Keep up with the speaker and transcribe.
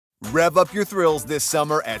Rev up your thrills this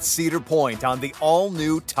summer at Cedar Point on the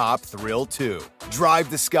all-new Top Thrill 2.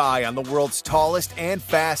 Drive the sky on the world's tallest and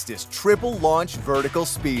fastest triple-launch vertical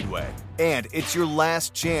speedway. And it's your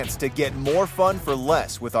last chance to get more fun for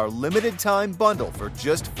less with our limited-time bundle for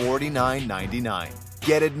just $49.99.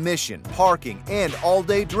 Get admission, parking, and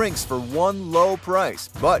all-day drinks for one low price.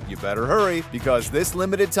 But you better hurry because this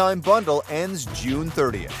limited-time bundle ends June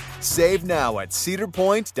 30th. Save now at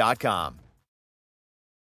cedarpoint.com.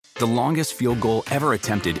 The longest field goal ever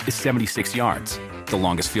attempted is 76 yards. The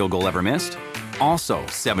longest field goal ever missed? Also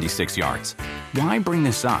 76 yards. Why bring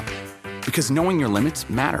this up? Because knowing your limits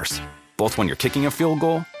matters, both when you're kicking a field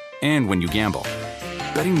goal and when you gamble.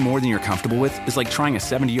 Betting more than you're comfortable with is like trying a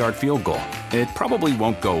 70-yard field goal. It probably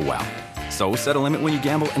won't go well. So set a limit when you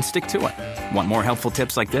gamble and stick to it. Want more helpful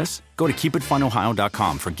tips like this? Go to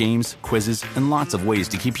keepitfunohio.com for games, quizzes, and lots of ways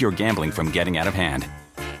to keep your gambling from getting out of hand.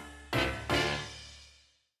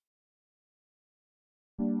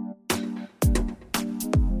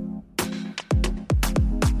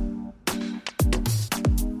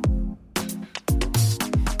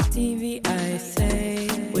 TV I Say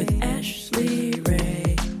with Ashley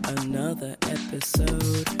Ray. Another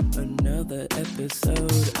episode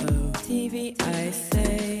of TV I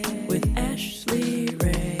Say with Ashley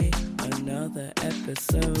Ray. Another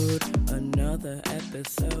episode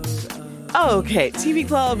of... Okay, TV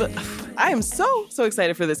Club. I am so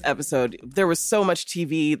excited for this episode. There was so much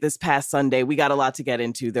TV this past Sunday. We got a lot to get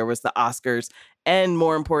into. There was the Oscars, and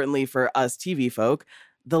more importantly for us TV folk,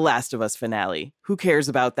 The Last of Us finale. Who cares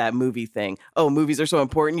about that movie thing? Oh, movies are so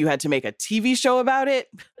important you had to make a TV show about it?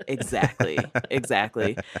 Exactly.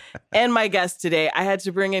 And my guest today, I had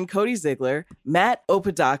to bring in Cody Ziglar, Matt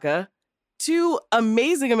Apodaca, two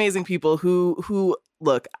amazing people who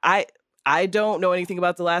look, I don't know anything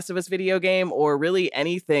about The Last of Us video game or really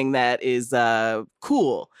anything that is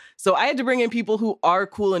cool. So I had to bring in people who are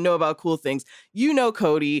cool and know about cool things. You know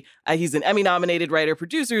Cody. He's an Emmy-nominated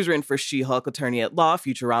writer-producer who's written for She-Hulk, Attorney at Law,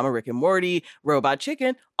 Futurama, Rick and Morty, Robot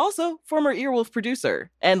Chicken, also former Earwolf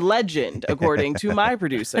producer and legend, according to my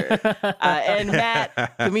producer. And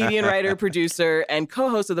Matt, comedian, writer, producer, and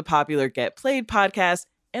co-host of the popular Get Played podcast,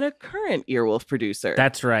 and a current Earwolf producer.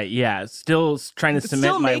 That's right. Yeah. Still trying to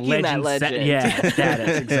cement my legend.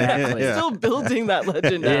 Status. Exactly. Still building that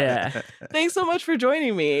legend up. Yeah. Thanks so much for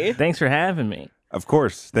joining me. Thanks for having me. Of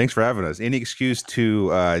course. Thanks for having us. Any excuse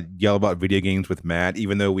to yell about video games with Matt,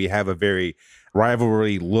 even though we have a very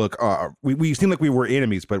rivalry look. We seem like we were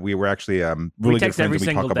enemies, but we were actually really good friends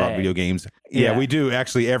when we talk about video games. Yeah, we do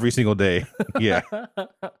actually every single day. Yeah.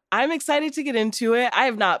 I'm excited to get into it. I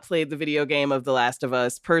have not played the video game of The Last of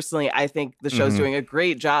Us. Personally, I think the show's doing a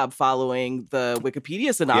great job following the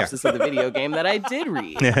Wikipedia synopsis of the video game that I did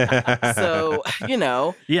read. So,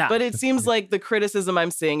 but it seems like the criticism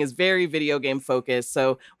I'm seeing is very video game focused.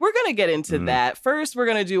 So we're going to get into that. First, we're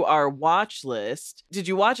going to do our watch list. Did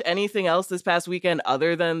you watch anything else this past weekend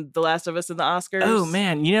other than The Last of Us and the Oscars? Oh,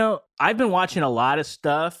 man. I've been watching a lot of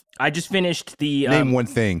stuff. I just finished the... Name one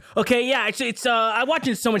thing. Okay, yeah. Actually, I'm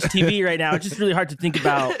watching so much TV right now. It's just really hard to think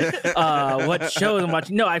about what shows I'm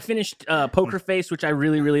watching. No, I finished Poker Face, which I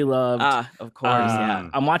really, really loved. Of course, yeah.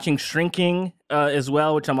 I'm watching Shrinking as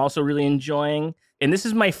well, which I'm also really enjoying. And this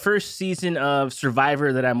is my first season of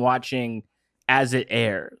Survivor that I'm watching as it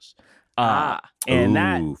airs.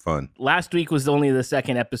 And fun. Last week was only the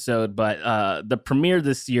second episode, but the premiere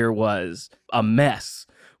this year was a mess.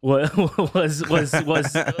 Was one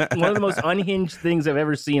of the most unhinged things I've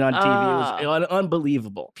ever seen on TV. It was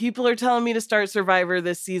unbelievable. People are telling me to start Survivor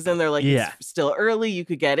this season. They're like, it's still early. You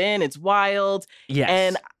could get in. It's wild. Yes.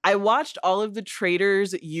 And I watched all of the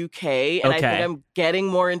Traitors UK, and I think I'm getting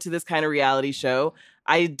more into this kind of reality show.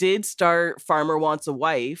 I did start Farmer Wants a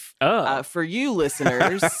Wife for you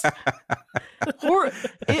listeners.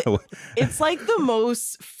 It's like the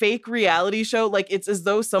most fake reality show. Like, it's as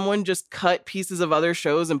though someone just cut pieces of other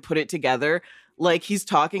shows and put it together. Like, he's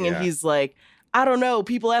talking and he's like, I don't know.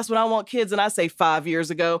 People ask when I want kids, and I say 5 years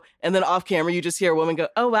ago. And then off camera, you just hear a woman go,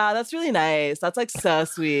 "Oh, wow, that's really nice. That's like so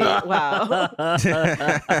sweet. Wow."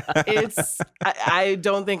 I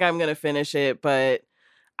don't think I'm going to finish it, but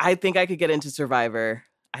I think I could get into Survivor.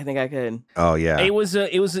 I think I could. Oh, yeah. It was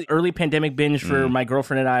an early pandemic binge for my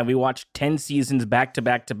girlfriend and I. We watched 10 seasons back to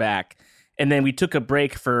back to back. And then we took a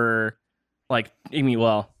break for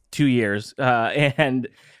 2 years. And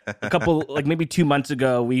a couple, maybe 2 months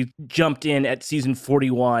ago, we jumped in at season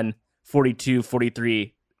 41, 42,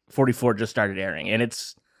 43, 44 just started airing. And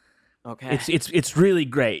it's really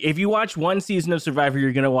great. If you watch one season of Survivor,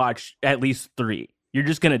 you're going to watch at least 3. You're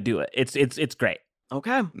just going to do it. It's great.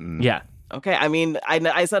 Okay. Yeah. Okay, I mean,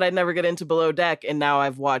 I said I'd never get into Below Deck, and now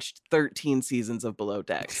I've watched 13 seasons of Below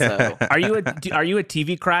Deck. So, Are you a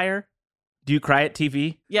TV crier? Do you cry at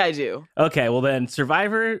TV? yeah, I do. Okay, well then,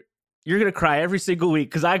 Survivor, you're gonna cry every single week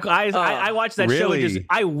because I watch that show and just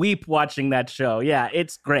I weep watching that show. Yeah,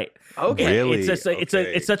 it's great. Okay, really?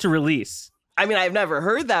 It's such a release. I mean, I've never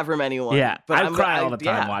heard that from anyone. Yeah, but I cry all the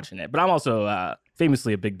time watching it. But I'm also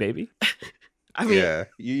famously a big baby. I mean, yeah,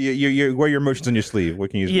 you wear your emotions on your sleeve. What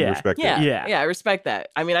can you respect? Yeah, I respect that.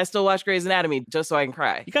 I mean, I still watch Grey's Anatomy just so I can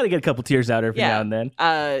cry. You got to get a couple tears out every now and then.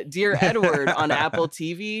 Dear Edward on Apple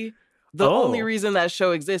TV. The only reason that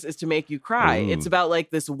show exists is to make you cry. Ooh. It's about like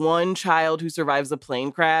this one child who survives a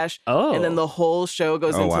plane crash. And then the whole show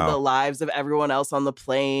goes into the lives of everyone else on the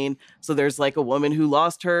plane. So there's like a woman who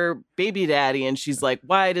lost her baby daddy and she's like,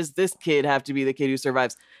 why does this kid have to be the kid who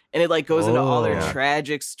survives? And it like goes into all their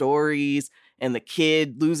tragic stories, and the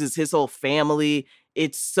kid loses his whole family.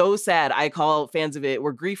 It's so sad. I call fans of it,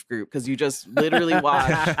 we're grief group, because you just literally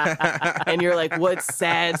watch and you're like, what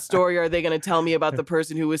sad story are they going to tell me about the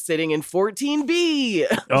person who was sitting in 14B?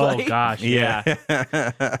 Oh, gosh. Yeah.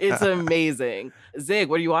 It's amazing. Zig,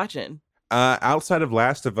 what are you watching? Outside of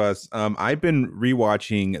Last of Us, I've been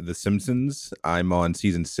rewatching The Simpsons. I'm on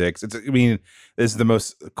season 6. This is the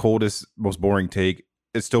most coldest, most boring take.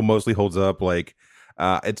 It still mostly holds up. Like,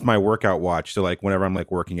 it's my workout watch. So like whenever I'm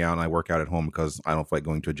like working out, and I work out at home because I don't feel like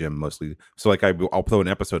going to a gym mostly. So like I'll throw an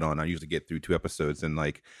episode on. I usually get through 2 episodes, and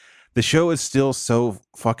like the show is still so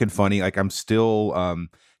fucking funny. Like I'm still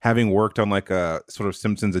having worked on like a sort of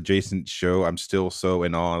Simpsons adjacent show. I'm still so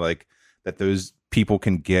in awe like that those people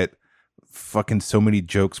can get fucking so many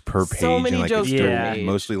jokes per page, so many and like jokes it per page.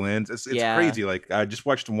 mostly lands. It's crazy. Like I just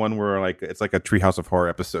watched one where like it's like a Treehouse of Horror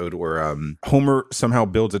episode where Homer somehow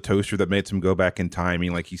builds a toaster that makes him go back in time.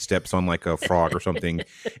 Like he steps on like a frog or something,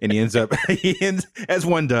 and he ends as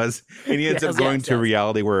one does, and he ends up going to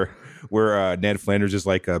reality where Ned Flanders is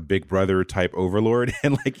like a Big Brother type overlord,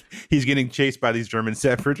 and like he's getting chased by these German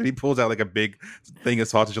shepherds, and he pulls out like a big thing of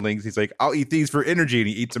sausage links. He's like, "I'll eat these for energy," and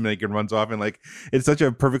he eats them and like, runs off. And like it's such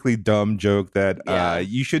a perfectly dumb joke that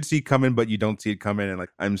you should see coming, but you don't see it coming. And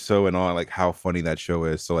like I'm so in awe like how funny that show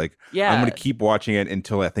is. So like I'm gonna keep watching it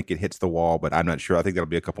until I think it hits the wall, but I'm not sure. I think that'll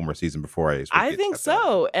be a couple more seasons before I think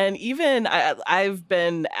so. And even I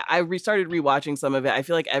restarted rewatching some of it. I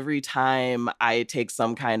feel like every time I take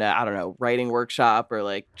some kind of, I don't know, writing workshop or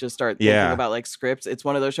like just start thinking about like scripts, it's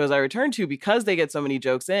one of those shows I return to because they get so many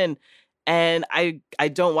jokes in. And I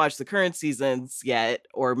don't watch the current seasons yet,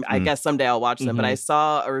 or I guess someday I'll watch them. But I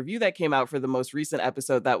saw a review that came out for the most recent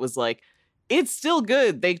episode that was like, it's still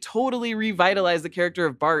good. They totally revitalized the character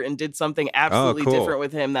of Bart and did something absolutely different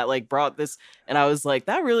with him that like brought this. And I was like,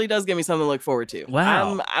 that really does give me something to look forward to.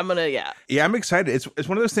 Wow. I'm gonna, I'm excited. It's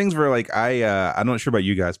one of those things where like I'm not sure about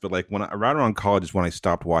you guys, but like when right around college is when I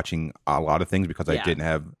stopped watching a lot of things because I didn't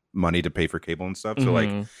have money to pay for cable and stuff. So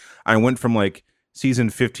like I went from like season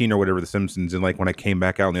 15 or whatever The Simpsons, and like when I came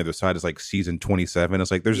back out on the other side, it's like season 27.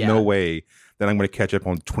 It's like there's no way that I'm going to catch up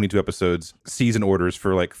on 22 episodes season orders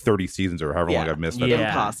for like 30 seasons or however long I've missed.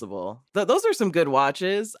 Impossible. Those are some good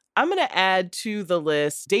watches. I'm going to add to the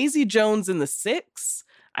list Daisy Jones and the Six.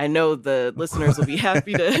 I know the listeners will be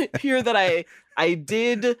happy to hear that I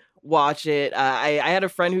did watch it. I had a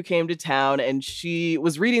friend who came to town and she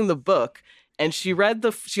was reading the book, and she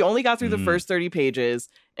only got through the first 30 pages,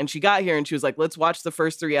 and she got here and she was like, let's watch the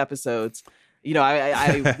first 3 episodes. You know,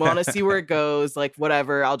 I want to see where it goes. Like,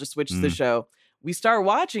 whatever, I'll just switch to the show. We start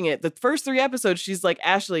watching it. The first 3 episodes, she's like,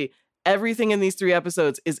 Ashley, everything in these 3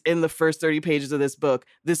 episodes is in the first 30 pages of this book.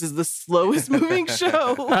 This is the slowest moving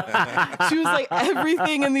show. She was like,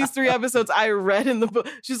 everything in these 3 episodes I read in the book.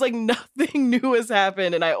 She's like, nothing new has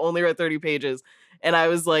happened, and I only read 30 pages. And I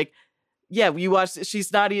was like, yeah, we watched.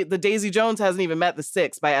 The Daisy Jones hasn't even met the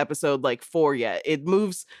 6 by episode like 4 yet. It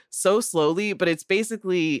moves so slowly, but it's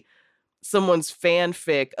basically someone's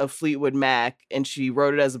fanfic of Fleetwood Mac, and she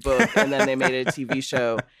wrote it as a book, and then they made it a TV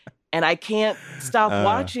show. And I can't stop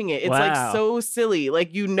watching it. It's like so silly.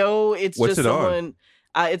 Like, you know, it's what's just it someone.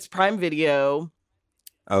 It's Prime Video.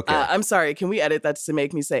 Okay. I'm sorry. Can we edit that to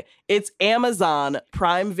make me say it's Amazon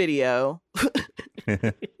Prime Video?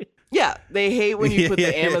 Yeah, they hate when you put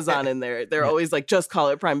the Amazon in there. They're always like, just call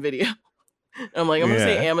it Prime Video. I'm like, I'm going to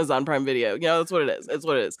say Amazon Prime Video. You know, that's what it is. It's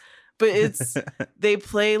what it is. But they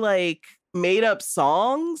play like made up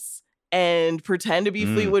songs and pretend to be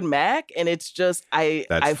Fleetwood Mac. And it's just,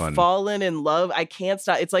 I've fallen in love. I can't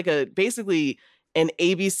stop. It's like basically an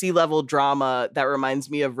ABC level drama that reminds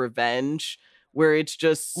me of Revenge, where it's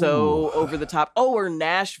just so over the top. Oh, or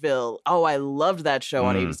Nashville. Oh, I loved that show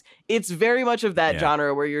on ABC. It's very much of that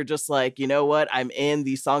genre where you're just like, you know what? I'm in.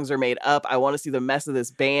 These songs are made up. I want to see the mess of this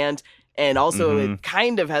band. And also it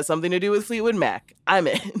kind of has something to do with Fleetwood Mac. I'm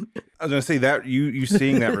in. I was going to say that you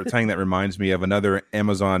seeing that thing that reminds me of another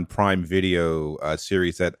Amazon Prime Video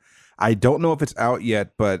series that I don't know if it's out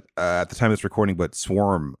yet, but at the time of this recording, but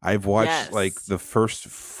Swarm. I've watched like the first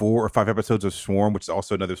 4 or 5 episodes of Swarm, which is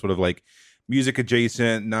also another sort of like music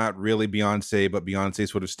adjacent, not really Beyonce, but Beyonce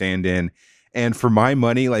sort of stand-in. And for my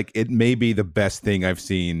money, like it may be the best thing I've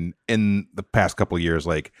seen in the past couple of years.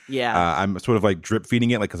 Like, I'm sort of like drip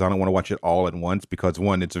feeding it, like because I don't want to watch it all at once. Because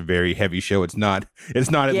one, it's a very heavy show. It's not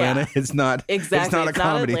Atlanta. It's not exactly. It's not a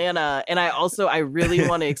comedy. Not Atlanta. And I really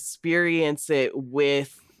want to experience it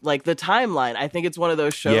with like the timeline. I think it's one of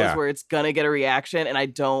those shows where it's gonna get a reaction, and I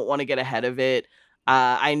don't want to get ahead of it.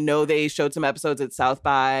 I know they showed some episodes at South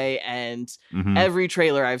by, and every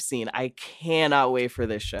trailer I've seen, I cannot wait for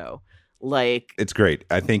this show. Like, it's great.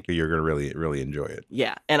 I think you're gonna really, really enjoy it.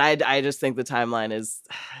 Yeah, and I just think the timeline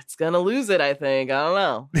it's gonna lose it. I think I don't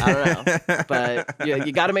know, but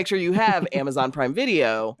you got to make sure you have Amazon Prime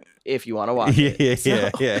Video if you want to watch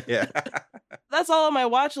it. Yeah. That's all on my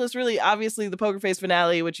watch list. Really, obviously the Poker Face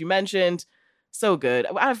finale, which you mentioned, so good.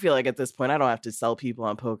 I feel like at this point I don't have to sell people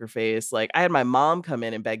on Poker Face. Like I had my mom come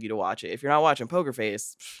in and beg you to watch it. If you're not watching Poker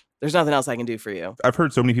Face, there's nothing else I can do for you. I've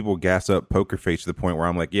heard so many people gas up Poker Face to the point where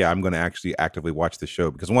I'm like, yeah, I'm going to actually actively watch the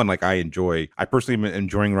show because one, like I personally am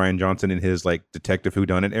enjoying Rian Johnson in his like detective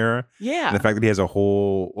whodunit era. Yeah. And the fact that he has a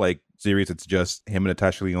whole like series that's just him and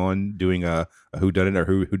Natasha Lyonne doing a whodunit or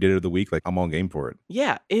who did it of the week, like I'm all game for it.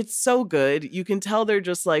 Yeah, it's so good. You can tell they're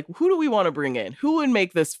just like, who do we want to bring in? Who would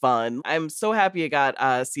make this fun? I'm so happy it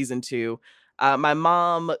got season 2. My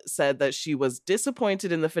mom said that she was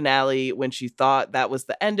disappointed in the finale when she thought that was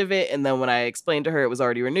the end of it. And then when I explained to her it was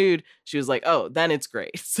already renewed, she was like, oh, then it's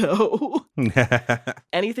great. So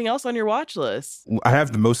anything else on your watch list? I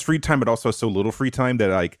have the most free time, but also so little free time that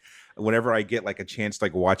like whenever I get like a chance to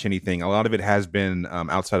like watch anything, a lot of it has been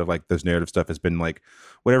outside of like those narrative stuff has been like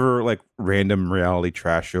whatever like random reality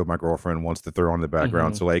trash show my girlfriend wants to throw on the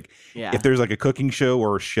background. So like if there's like a cooking show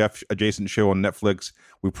or a chef adjacent show on Netflix,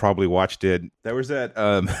 we probably watched it. There was that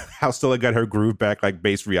How Stella Got Her Groove Back like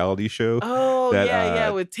based reality show. Oh,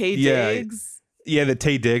 that, with Tay Diggs. Yeah, that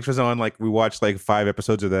Tay Diggs was on. Like we watched like 5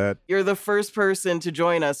 episodes of that. You're the first person to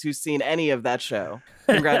join us who's seen any of that show.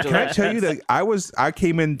 Congratulations. Can I tell you that I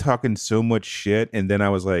came in talking so much shit, and then I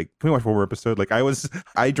was like, can we watch one more episode? Like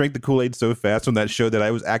I drank the Kool-Aid so fast on that show that I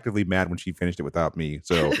was actively mad when she finished it without me.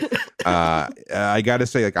 So I gotta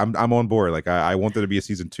say, like I'm on board. Like I want there to be a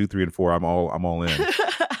season 2, 3, and 4. I'm all in.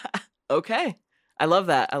 Okay. I love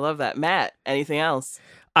that. Matt, anything else?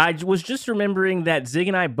 I was just remembering that Zig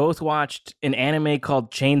and I both watched an anime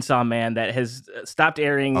called Chainsaw Man that has stopped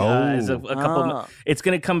airing as a couple. It's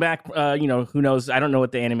going to come back. Who knows? I don't know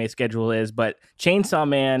what the anime schedule is, but Chainsaw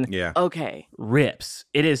Man. Yeah. Okay. Rips.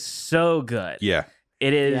 It is so good. Yeah.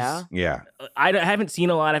 It is. Yeah. I haven't seen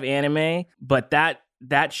a lot of anime, but that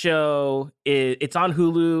show it's on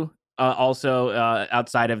Hulu. Also,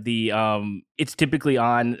 outside of the, it's typically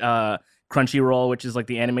on Crunchyroll, which is like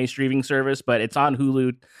the anime streaming service, but it's on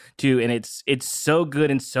Hulu too, and it's so good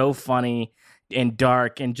and so funny and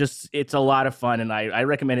dark and just it's a lot of fun, and I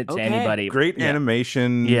recommend it to anybody. Great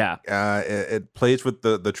animation. It plays with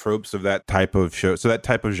the tropes of that type of show. So that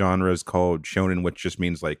type of genre is called shonen, which just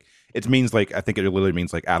means like I think it literally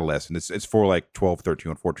means like adolescent. It's for like 12,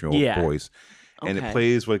 13, 14-year-old boys. And it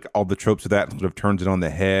plays with all the tropes of that and sort of turns it on the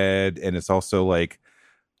head, and it's also like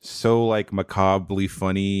so like macabrely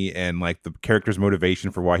funny, and like the character's motivation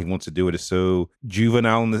for why he wants to do it is so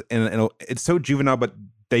juvenile, and it's so juvenile, but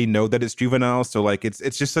they know that it's juvenile, so like it's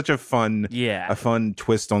just such a fun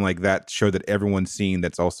twist on like that show that everyone's seen.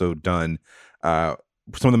 That's also done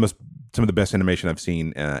some of the best animation I've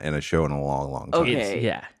seen in a show in a long time.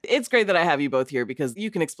 Okay, it's great that I have you both here because you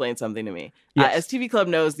can explain something to me. Yes. As TV Club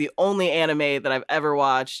knows, the only anime that I've ever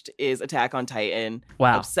watched is Attack on Titan.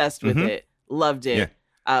 Wow, obsessed with it, loved it.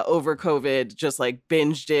 Over COVID, just like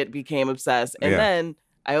binged it, became obsessed. And then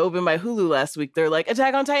I opened my Hulu last week. They're like,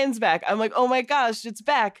 Attack on Titan's back. I'm like, oh my gosh, it's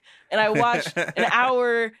back. And I watched an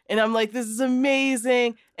hour and I'm like, this is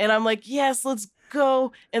amazing. And I'm like, yes, let's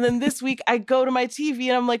go. And then this week I go to my TV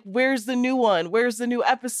and I'm like, where's the new one? Where's the new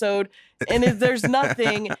episode? And if there's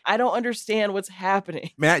nothing, I don't understand what's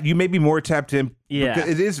happening. Matt, you may be more tapped in. Yeah.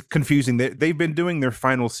 It is confusing. They've been doing their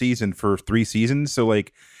final season for 3 seasons. So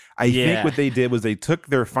like, I think what they did was they took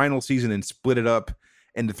their final season and split it up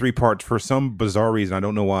into 3 parts for some bizarre reason. I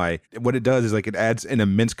don't know why. What it does is like it adds an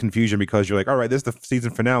immense confusion because you're like, all right, this is the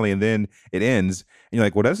season finale, and then it ends, and you're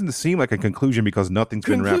like, well, doesn't seem like a conclusion because nothing's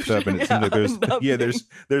been wrapped up, and it seems like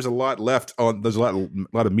there's a lot left on. There's a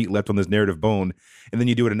lot of meat left on this narrative bone, and then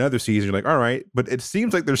you do it another season, you're like, all right, but it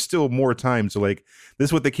seems like there's still more time. So like this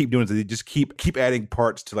is what they keep doing, is they just keep adding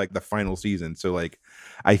parts to like the final season. So like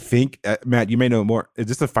I think Matt, you may know more. Is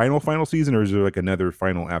this the final season, or is there like another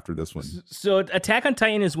final after this one? So Attack on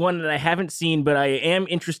Titan is one that I haven't seen, but I am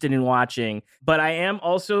interested in watching. But I am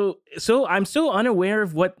also I'm so unaware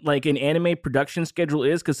of what like an anime production schedule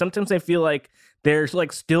is, because sometimes I feel like there's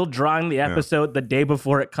like still drawing the episode the day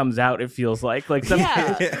before it comes out. It feels like I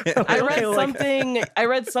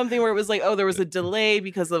read something where it was like, oh, there was a delay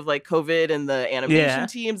because of like COVID and the animation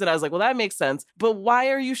teams, and I was like, well, that makes sense. But why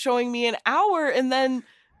are you showing me an hour? And then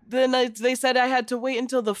they said I had to wait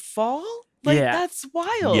until the fall. Like, that's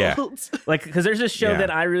wild. Yeah. Like, because there's this show that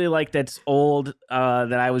I really like that's old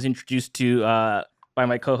that I was introduced to by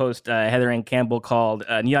my co-host Heather Ann Campbell called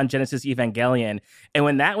Neon Genesis Evangelion. And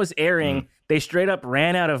when that was airing, they straight up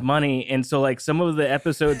ran out of money. And so, like, some of the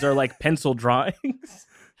episodes are like pencil drawings.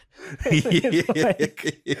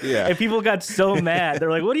 And people got so mad.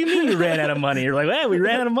 They're like, what do you mean you ran out of money? You're like, well, we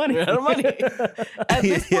ran out of money. At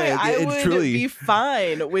this point, I would be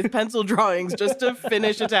fine with pencil drawings just to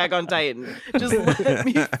finish Attack on Titan. Just let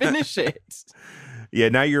me finish it. Yeah,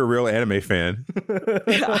 now you're a real anime fan.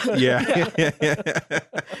 Yeah.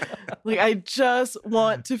 Like, I just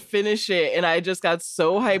want to finish it, and I just got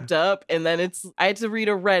so hyped up, and then I had to read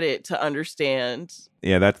a Reddit to understand.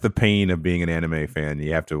 Yeah, that's the pain of being an anime fan.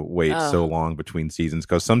 You have to wait so long between seasons,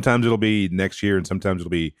 because sometimes it'll be next year and sometimes it'll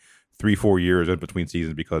be 3-4 years in between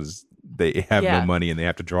seasons because they have no money and they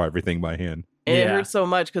have to draw everything by hand. And it hurt so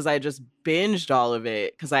much because I just binged all of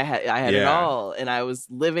it because I had it all, and I was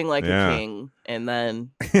living like a king, and then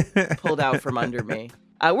pulled out from under me.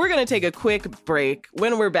 We're going to take a quick break.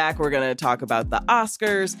 When we're back, we're going to talk about the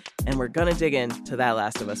Oscars, and we're going to dig into that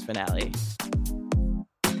Last of Us finale.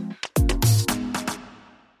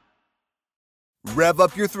 Rev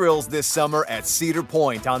up your thrills this summer at Cedar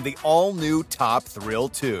Point on the all-new Top Thrill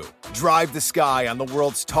 2. Drive the sky on the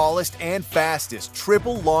world's tallest and fastest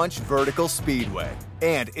triple-launch vertical speedway.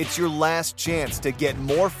 And it's your last chance to get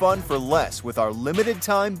more fun for less with our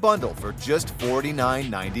limited-time bundle for just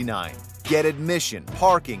 $49.99. Get admission,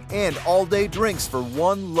 parking, and all-day drinks for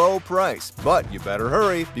one low price. But you better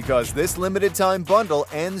hurry, because this limited-time bundle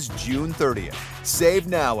ends June 30th. Save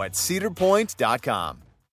now at cedarpoint.com.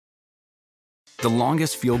 The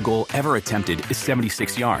longest field goal ever attempted is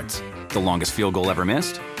 76 yards. The longest field goal ever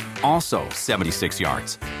missed? Also 76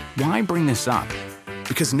 yards. Why bring this up?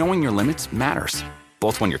 Because knowing your limits matters,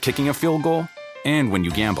 both when you're kicking a field goal and when you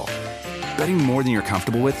gamble. Betting more than you're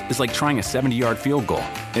comfortable with is like trying a 70-yard field goal.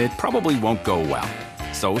 It probably won't go well.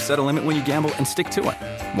 So set a limit when you gamble and stick to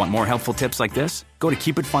it. Want more helpful tips like this? Go to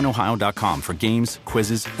keepitfunohio.com for games,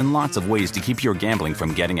 quizzes, and lots of ways to keep your gambling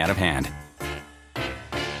from getting out of hand.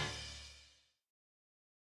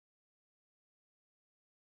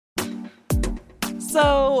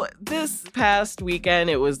 So this past weekend,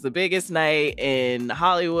 it was the biggest night in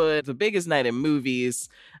Hollywood, the biggest night in movies,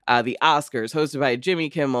 the Oscars, hosted by Jimmy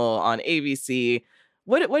Kimmel on ABC.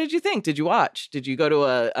 What did you think? Did you watch? Did you go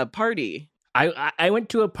to a party? I went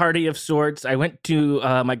to a party of sorts. I went to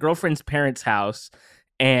my girlfriend's parents' house,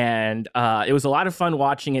 and it was a lot of fun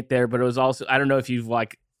watching it there. But it was also, I don't know if you've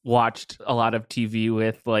like watched a lot of TV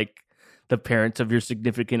with like the parents of your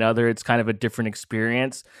significant other. It's kind of a different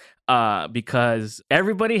experience. Because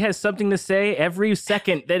everybody has something to say every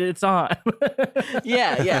second that it's on.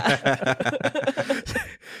 Yeah.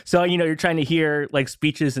 So, you're trying to hear like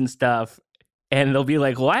speeches and stuff, and they'll be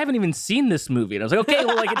like, well, I haven't even seen this movie. And I was like, okay,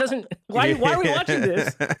 well, like, it doesn't, why are we watching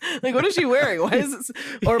this? Like, what is she wearing? Why is this?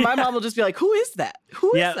 Or my mom will just be like, who is that?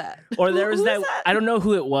 Who is that? Or there was that, I don't know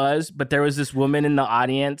who it was, but there was this woman in the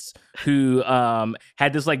audience who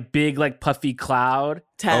had this like big, like puffy cloud.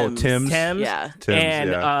 Thames. Yeah.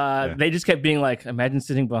 And they just kept being like, imagine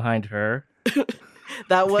sitting behind her.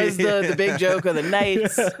 That was the big joke of the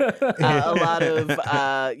night. A lot of,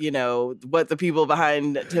 what the people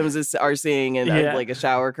behind Tim's are seeing in like a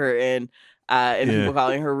shower curtain and people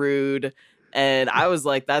calling her rude. And I was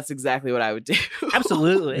like, that's exactly what I would do.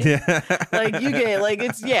 Absolutely. Like, you get, like,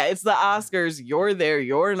 it's the Oscars. You're there.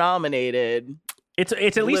 You're nominated. It's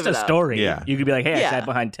at least a story. Yeah. You could be like, hey, I sat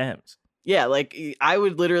behind Tim's. Yeah, like I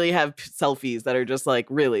would literally have selfies that are just like,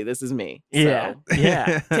 really, this is me. Yeah. So,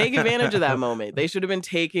 Yeah. take advantage of that moment. They should have been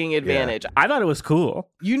taking advantage. I thought it was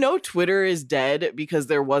cool. You know, Twitter is dead because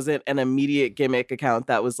there wasn't an immediate gimmick account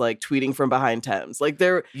that was like tweeting from behind Thames. Like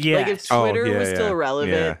like if Twitter was still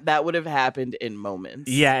relevant, that would have happened in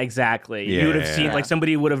moments. Yeah, exactly. You would have seen like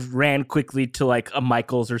somebody would have ran quickly to like a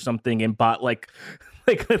Michael's or something and bought like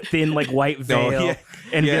a thin like white veil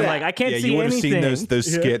and been like, I can't see anything. You would have seen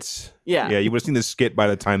those skits. Yeah, you would have seen the skit by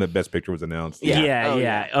the time that Best Picture was announced. It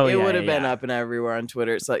would have been up and everywhere on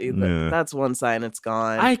Twitter. So that's one sign it's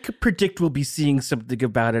gone. I could predict we'll be seeing something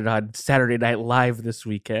about it on Saturday Night Live this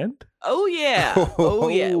weekend. Oh yeah,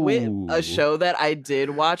 with a show that I did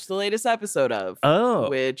watch the latest episode of.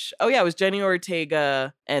 It was Jenny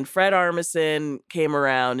Ortega and Fred Armisen came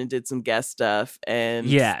around and did some guest stuff. And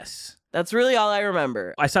yes. That's really all I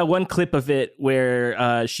remember. I saw one clip of it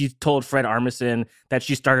where she told Fred Armisen that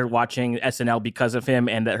she started watching SNL because of him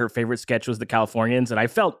and that her favorite sketch was the Californians. And I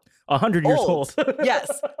felt 100 years old.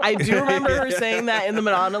 Yes, I do remember her saying that in the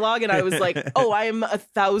monologue. And I was like, oh, I am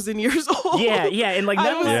 1,000 years old. Yeah. And like,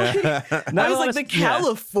 the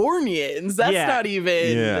Californians. That's not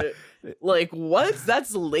even... Yeah. Like, what?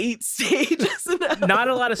 That's late stage. Not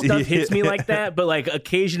a lot of stuff hits me like that, but like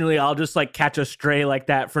occasionally I'll just like catch a stray like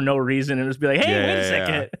that for no reason and just be like, hey, wait a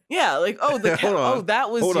second. Yeah, like, that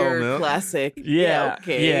was your classic. Yeah.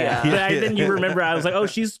 Okay. Yeah. But then you remember, I was like, oh,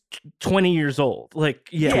 she's 20 years old. Like,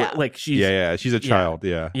 like she's... she's a child.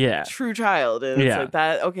 Yeah. True child. And it's like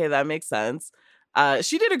that. Okay, that makes sense.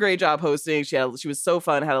 She did a great job hosting. She was so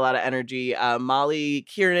fun, had a lot of energy. Molly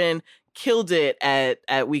Kiernan killed it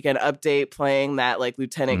at Weekend Update, playing that like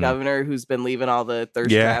lieutenant governor who's been leaving all the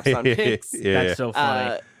thirst traps on pics. That's so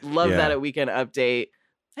funny. Love that at Weekend Update.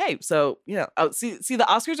 Hey, so see the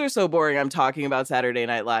Oscars are so boring. I'm talking about Saturday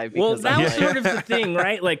Night Live. Well, that was sort of the thing,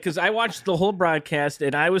 right? Like, because I watched the whole broadcast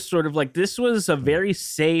and I was sort of like, this was a very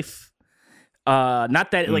safe.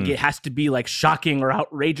 Not that like it has to be like shocking or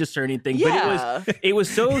outrageous or anything, but it was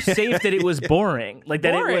so safe that it was boring. Like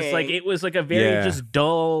that it was like a very just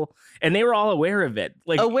dull, and they were all aware of it.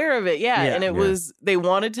 Like aware of it, and it was, they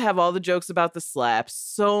wanted to have all the jokes about the slap,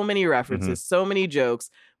 so many references, so many jokes,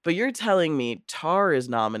 but you're telling me Tar is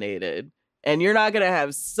nominated. And you're not going to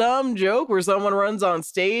have some joke where someone runs on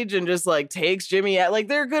stage and just like takes Jimmy out. Like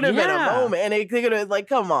there could have been a moment and they could have like,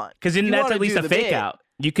 come on. Because then that's at least a fake out.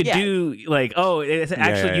 You could do like, it's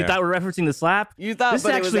actually, you thought we're referencing the slap? You thought, this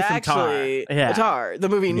but is actually Tar, the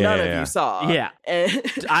movie none of you saw. Yeah.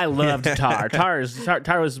 I loved Tar. Tar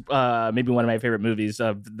was maybe one of my favorite movies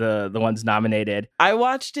of the ones nominated. I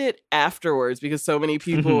watched it afterwards because so many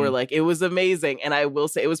people were like, it was amazing. And I will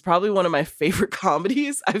say, it was probably one of my favorite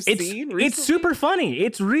comedies I've seen recently. It's super funny.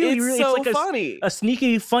 It's really so it's like funny. A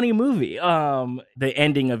sneaky, funny movie. The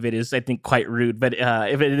ending of it is, I think, quite rude, but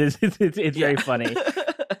if it is, it's very funny.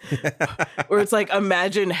 Where it's like,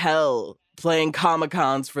 imagine hell playing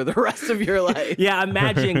Comic-Cons for the rest of your life. Yeah,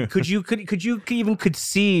 imagine. Could you even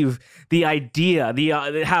conceive the idea,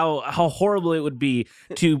 how horrible it would be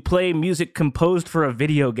to play music composed for a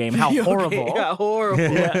video game? How horrible! Yeah,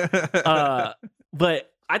 horrible.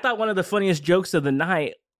 But I thought one of the funniest jokes of the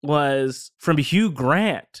night was from Hugh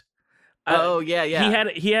Grant. He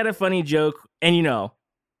had a funny joke, and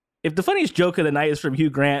if the funniest joke of the night is from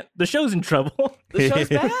Hugh Grant, the show's in trouble. The show's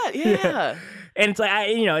bad, yeah. And it's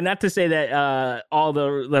like, not to say that all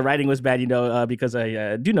the writing was bad, because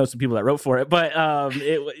I do know some people that wrote for it, but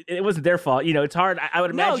it wasn't their fault. It's hard. I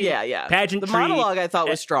would imagine. Pageantry. The monologue I thought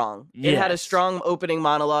was strong. It had a strong opening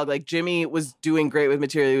monologue. Like Jimmy was doing great with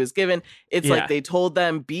material he was given. It's like they told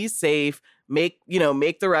them, be safe. Make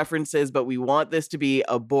the references, but we want this to be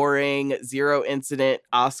a boring, zero incident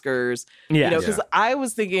Oscars. Because I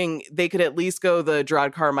was thinking they could at least go the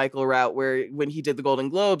Gerard Carmichael route, where when he did the Golden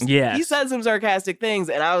Globes, he said some sarcastic things,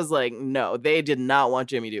 and I was like, no, they did not want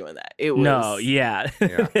Jimmy doing that. It was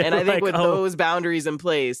and I think with those boundaries in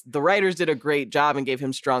place, the writers did a great job and gave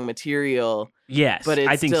him strong material. Yes, but it's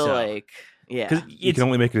I think still so. like. Yeah, because you can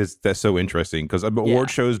only make it that's so interesting. Because award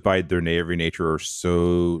shows, by their very nature, are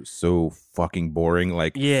so fucking boring.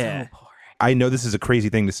 Like, so boring. I know this is a crazy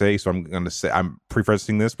thing to say, so I'm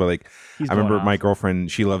prefacing this, but like, I remember my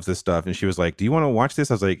girlfriend, she loves this stuff, and she was like, "Do you want to watch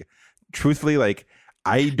this?" I was like, truthfully, like,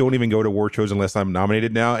 I don't even go to award shows unless I'm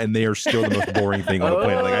nominated now, and they are still the most boring thing on the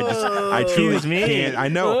planet. Like, I truly can't. I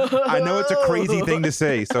know it's a crazy thing to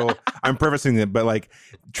say, so I'm prefacing it, but like,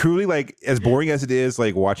 truly, like, as boring as it is,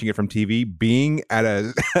 like watching it from TV, being at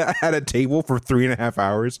a table for 3.5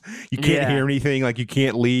 hours, you can't hear anything, like you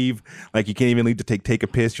can't leave, like you can't even leave to take a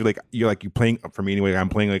piss. You're playing, for me anyway, I'm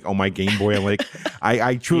playing like on my Game Boy. I'm like,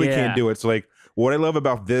 I truly can't do it. So like, what I love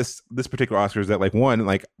about this particular Oscar is that like one,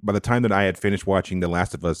 like by the time that I had finished watching The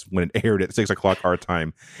Last of Us when it aired at 6:00 our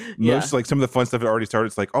time, most like some of the fun stuff had already started.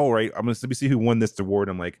 It's like, oh right, let me see who won this award.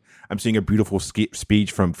 I'm seeing a beautiful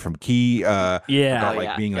speech from Key, about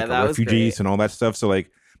being like a refugee and all that stuff. So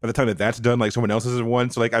like by the time that's done, like someone else has won.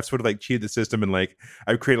 So like I've sort of like cheated the system and like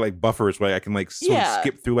I've created like buffers where I can like sort of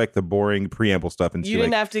skip through like the boring preamble stuff and you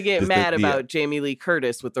didn't have to get mad about Jamie Lee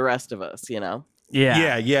Curtis with the rest of us, you know.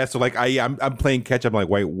 Yeah. So like I'm playing catch up. I'm like,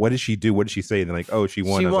 wait, what did she do? What did she say? And they're like, oh, she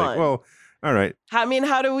won. I was like, well, all right. I mean,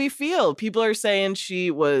 how do we feel? People are saying she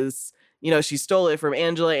was, you know, she stole it from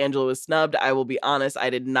Angela. Angela was snubbed. I will be honest, I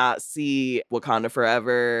did not see Wakanda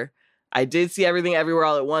Forever. I did see Everything Everywhere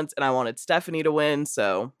All at Once, and I wanted Stephanie to win.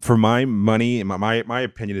 So for my money, my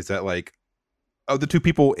opinion is that like of the two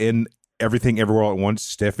people in Everything Everywhere All at Once,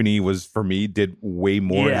 Stephanie was, for me, did way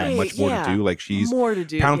more and had much more to do. Like she's more to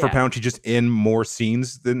do, pound for pound, she's just in more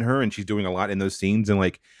scenes than her, and she's doing a lot in those scenes. And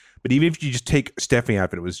like, but even if you just take Stephanie out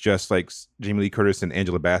of it, it was just like Jamie Lee Curtis and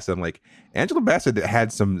Angela Bassett. I'm like, Angela Bassett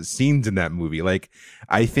had some scenes in that movie. Like,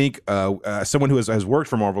 I think someone who has worked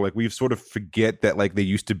for Marvel, like we've sort of forget that like they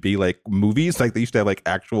used to be like movies, like they used to have like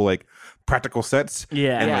actual like practical sets,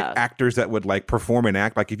 and like actors that would like perform and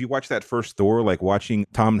act. Like if you watch that first Thor, like watching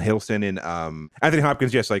Tom Hiddleston and Anthony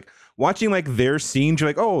Hopkins, like watching like their scenes, you're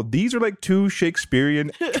like, oh, these are like two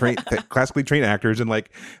Shakespearean classically trained actors, and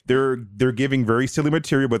like they're giving very silly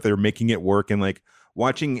material, but they're making it work. And like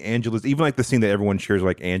watching Angela's, even like the scene that everyone shares,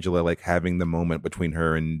 like Angela like having the moment between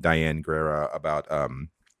her and Diane Guerra about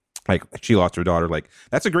like she lost her daughter, like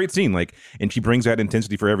that's a great scene, like, and she brings that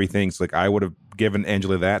intensity for everything. So like I would have given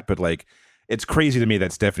Angela that, but like it's crazy to me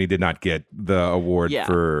that Stephanie did not get the award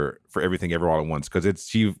for Everything Everywhere All at Once, because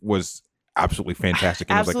she was absolutely fantastic.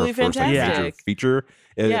 And absolutely it was like her fantastic. first like, feature.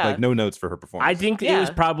 Like no notes for her performance. I think it was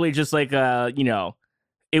probably just like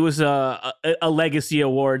it was a legacy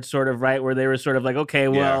award sort of, right, where they were sort of like, okay,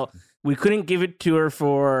 well, we couldn't give it to her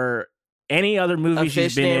for any other movie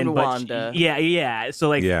she's been in, but Wanda. So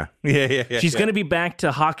like, she's gonna be back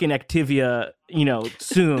to Hawk and Activia,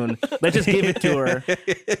 soon. Let's just give it to her.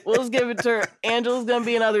 We'll just give it to her. Angela's gonna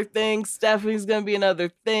be another thing. Stephanie's gonna be another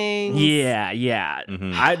thing. Yeah.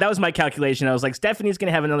 Mm-hmm. That was my calculation. I was like, Stephanie's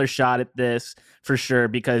gonna have another shot at this for sure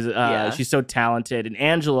because she's so talented, and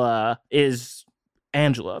Angela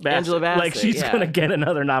Bassett. Like she's gonna get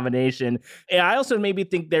another nomination. And I also maybe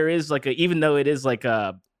think there is like even though it is like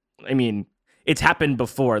it's happened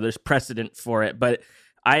before, there's precedent for it, but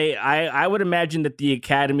I would imagine that the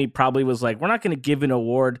Academy probably was like, we're not going to give an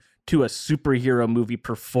award to a superhero movie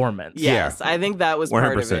performance. Yes, I think that was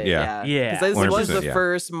part of it. Yeah. Because this was the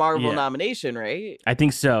first Marvel nomination, right? I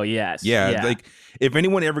think so, yes. Yeah, like if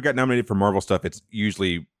anyone ever got nominated for Marvel stuff, it's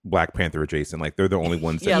usually Black Panther adjacent. Like they're the only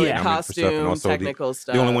ones that get nominated costume, for stuff, and also technical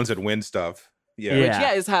stuff. The only ones that win stuff. Yeah.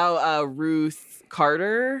 Which is how Ruth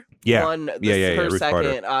Carter won her Ruth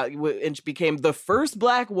second, and she became the first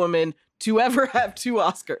Black woman to ever have 2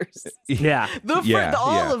 Oscars.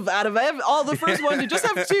 All the first ones to just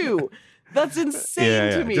have 2. That's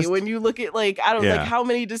insane to me when you look at like how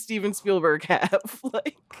many does Steven Spielberg have?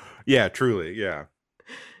 Like, truly,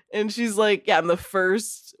 And she's like, I'm the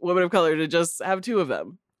first woman of color to just have 2 of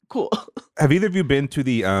them. Cool. Have either of you been to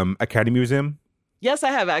the Academy Museum? Yes,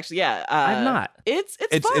 I have actually. Yeah, I've not. It's fun.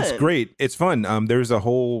 It's great. It's fun. There's a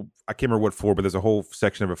whole, I can't remember what floor, but there's a whole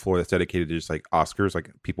section of a floor that's dedicated to just like Oscars,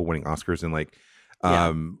 like people winning Oscars, and like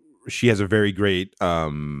she has a very great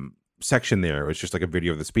section there. It's just like a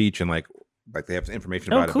video of the speech, and like they have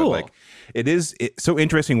information about it. But like it's so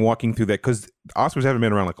interesting walking through that, because Oscars haven't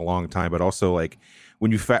been around like a long time, but also like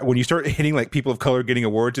when you start hitting like people of color getting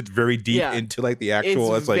awards, it's very deep into like the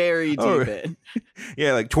actual. It's like very deep in.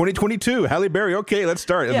 Like 2022, Halle Berry. Okay, let's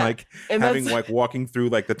start. And having like walking through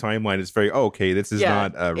like the timeline is very this is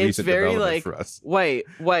not a recent development like, for us. White,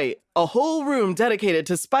 a whole room dedicated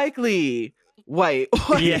to Spike Lee. White.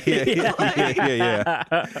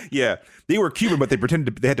 Yeah. They were Cuban, but they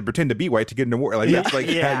had to pretend to be white to get an award. Like that's like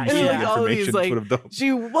all these like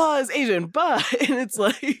she was Asian, but and it's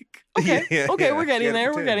like okay, we're getting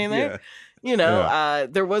there.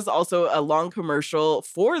 There was also a long commercial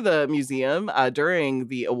for the museum during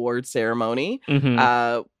the award ceremony,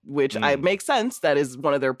 which makes sense. That is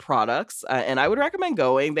one of their products, and I would recommend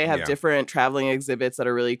going. They have different traveling exhibits that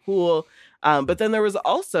are really cool. But then there was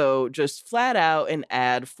also just flat out an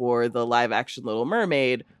ad for the live action Little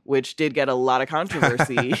Mermaid, which did get a lot of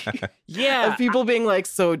controversy. Yeah. Of people being like,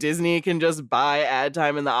 so Disney can just buy ad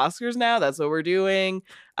time in the Oscars now? That's what we're doing.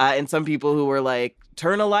 And some people who were like,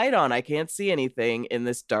 turn a light on. I can't see anything in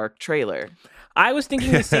this dark trailer. I was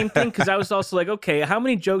thinking the same thing because I was also like, okay, how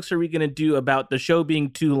many jokes are we going to do about the show being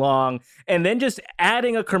too long and then just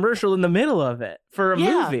adding a commercial in the middle of it for a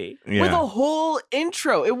movie? Yeah. With a whole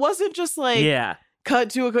intro. It wasn't just like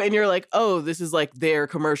cut to a, and you're like, oh, this is like their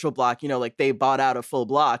commercial block, you know, like they bought out a full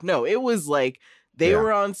block. No, it was like they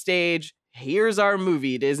were on stage. Here's our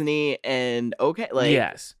movie, Disney. And okay, like,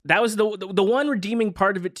 yes, that was the one redeeming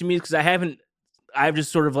part of it to me because I've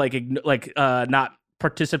just sort of not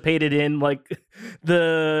participated in like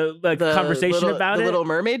the conversation about the it. Little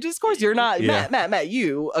Mermaid discourse. You're not Matt.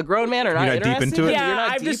 You, a grown man, are not You're not deep interested into it? Yeah,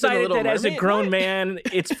 I've decided that as a grown man,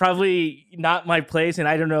 it's probably not my place, and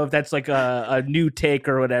I don't know if that's like a new take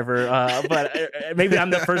or whatever. But maybe I'm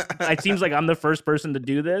the first. It seems like I'm the first person to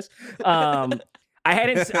do this. I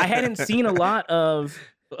hadn't seen a lot of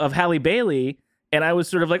Halle Bailey, and I was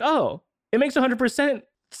sort of like, oh, it makes 100%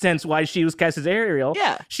 sense why she was cast as Ariel.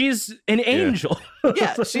 Yeah. She's an angel.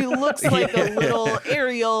 Yeah, she looks like a little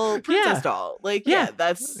Ariel princess doll. Like,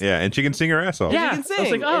 that's... Yeah, and she can sing her ass off. Yeah, she can sing. I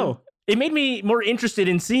was like, oh. It made me more interested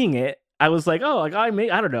in seeing it. I was like, oh, like I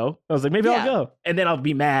don't know. I was like, maybe I'll go. And then I'll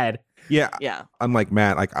be mad. Yeah. Unlike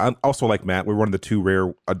Matt, like I'm also like Matt, we're one of the two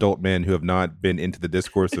rare adult men who have not been into the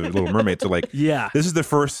discourse of Little Mermaid. So like, this is the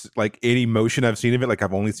first like any motion I've seen of it. Like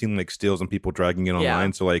I've only seen like stills and people dragging it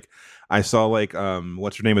online. So like I saw like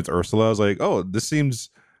what's her name? It's Ursula. I was like, oh,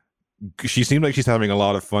 she seemed like she's having a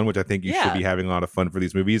lot of fun, which I think you should be having a lot of fun for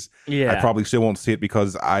these movies. Yeah. I probably still won't see it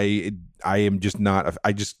because I am just not.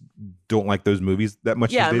 I just don't like those movies that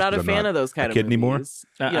much. Yeah, I'm not a fan of those kind of movies anymore.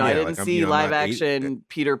 You know, I didn't see live action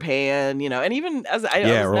Peter Pan. You know, and even as I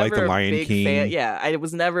was or like the Lion King. Fan, I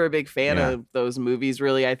was never a big fan of those movies.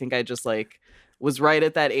 Really, I think I just like was right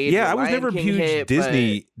at that age. Yeah, I was never a huge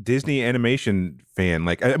Disney animation fan.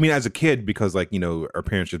 Like, I mean, as a kid, because like, you know, our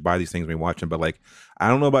parents just buy these things and we watch them. But like, I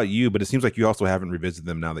don't know about you, but it seems like you also haven't revisited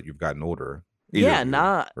them now that you've gotten older.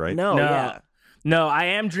 Right? No, I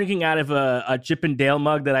am drinking out of a Chip and Dale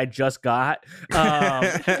mug that I just got.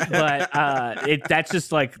 But that's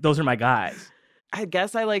just like, those are my guys. I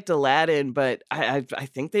guess I liked Aladdin, but I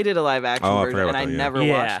think they did a live action version and I never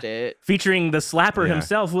watched it. Featuring the slapper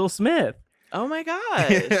himself, Will Smith. Oh my gosh.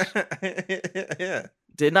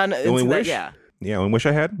 Did not know. Only wish? Yeah, only wish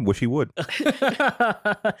I had. Wish he would.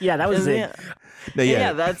 Yeah, that was it.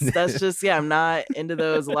 That's just, I'm not into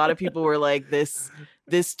those. A lot of people were like, this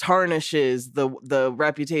tarnishes the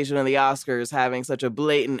reputation of the Oscars having such a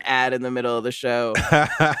blatant ad in the middle of the show.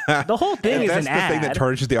 The whole thing is an ad. That's the thing that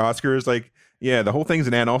tarnishes the Oscars. Like, yeah, the whole thing's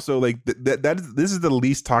an ad. Also, like this is the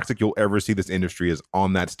least toxic you'll ever see this industry is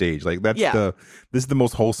on that stage. Like this is the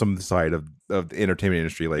most wholesome side of the entertainment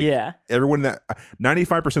industry. Like, everyone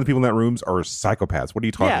 95% of the people in that rooms are psychopaths. What are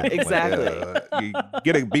you talking about? Exactly. You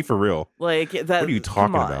gotta be for real. Like that. What are you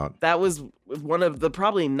talking about? That was one of the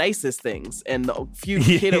probably nicest things and the few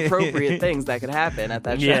kid appropriate things that could happen at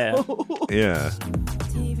that show. Yeah.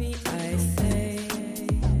 TV, I say.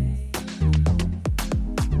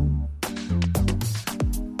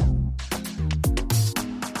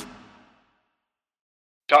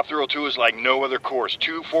 Top Thrill 2 is like no other course.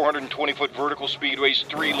 2 420-foot vertical speedways,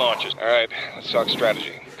 3 launches. All right, let's talk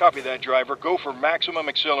strategy. Copy that, driver. Go for maximum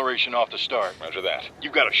acceleration off the start. Roger that.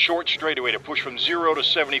 You've got a short straightaway to push from 0 to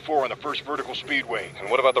 74 on the first vertical speedway. And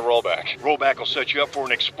what about the rollback? Rollback will set you up for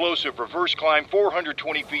an explosive reverse climb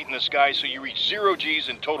 420 feet in the sky so you reach 0 G's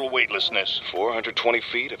in total weightlessness. 420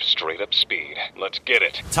 feet of straight-up speed. Let's get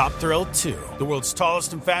it. Top Thrill 2, the world's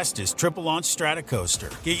tallest and fastest triple-launch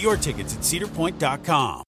stratocoaster. Get your tickets at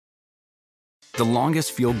cedarpoint.com. The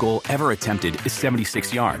longest field goal ever attempted is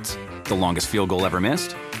 76 yards. The longest field goal ever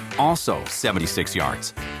missed? Also 76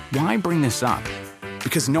 yards. Why bring this up?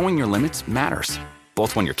 Because knowing your limits matters,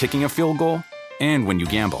 both when you're kicking a field goal and when you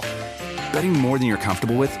gamble. Betting more than you're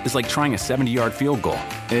comfortable with is like trying a 70-yard field goal.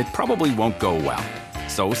 It probably won't go well.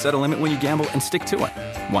 So set a limit when you gamble and stick to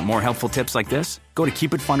it. Want more helpful tips like this? Go to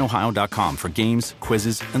keepitfunohio.com for games,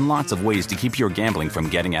 quizzes, and lots of ways to keep your gambling from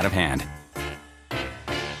getting out of hand.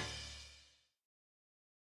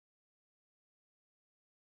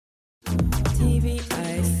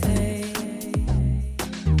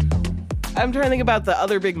 I'm trying to think about the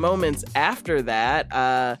other big moments after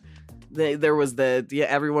that. There was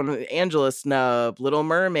everyone, Angela snub, Little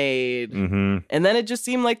Mermaid. Mm-hmm. And then it just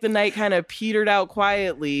seemed like the night kind of petered out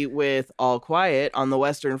quietly with All Quiet on the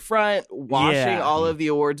Western Front, washing all of the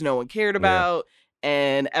awards no one cared about.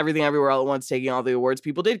 And Everything Everywhere All at Once taking all the awards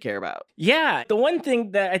people did care about. Yeah. The one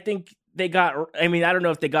thing that I think they got, I mean, I don't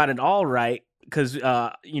know if they got it all right because,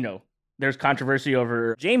 there's controversy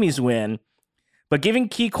over Jamie's win, but giving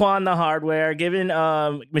Ki Kwan the hardware, giving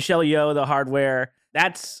Michelle Yeoh the hardware,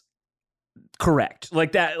 that's correct.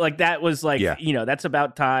 That was that's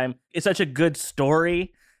about time. It's such a good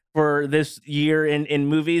story for this year in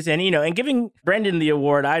movies, and giving Brendan the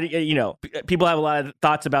award. People have a lot of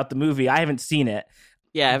thoughts about the movie. I haven't seen it.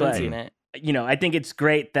 Yeah, I haven't seen it. I think it's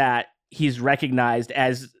great that he's recognized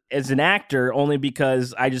as an actor, only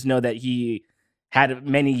because I just know that he had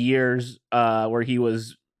many years where he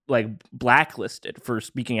was like blacklisted for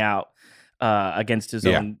speaking out against his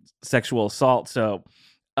own sexual assault. So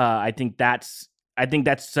I think that's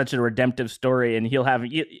such a redemptive story, and he'll have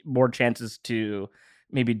more chances to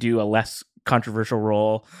maybe do a less controversial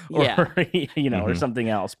role or or something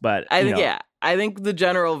else. But I think the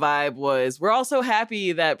general vibe was we're also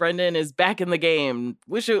happy that Brendan is back in the game.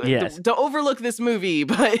 Don't overlook this movie,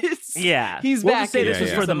 but he's back. Say this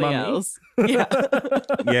was for the Mummy. Else.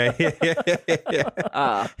 Yeah.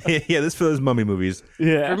 This for those Mummy movies.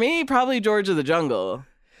 Yeah. For me, probably George of the Jungle.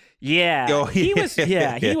 Yeah. Oh, he was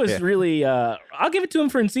really I'll give it to him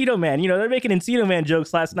for Encino Man. They're making Encino Man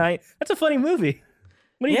jokes last night. That's a funny movie.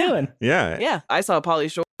 What are you doing? Yeah. I saw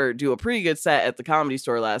Pauly Shore do a pretty good set at the Comedy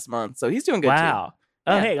Store last month, so he's doing good too. Wow.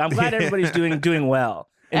 Oh, hey, I'm glad everybody's doing well.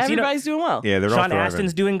 Everybody's doing well. Yeah, they're all Sean thriving.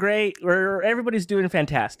 Astin's doing great. Everybody's doing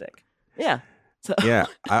fantastic. Yeah. So. Yeah,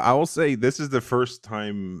 I will say this is the first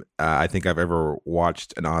time I think I've ever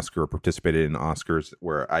watched an Oscar or participated in Oscars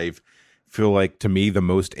where I've feel like, to me, the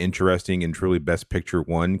most interesting and truly Best Picture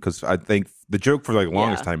won, because I think the joke for the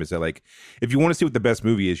longest time is that, like, if you want to see what the best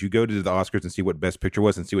movie is, you go to the Oscars and see what Best Picture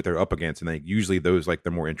was and see what they're up against, and like usually those like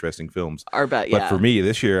the more interesting films are bet. But for me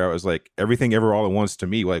this year, I was like, Everything Ever All at Once, to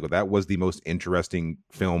me, like, that was the most interesting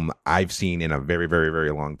film I've seen in a very, very,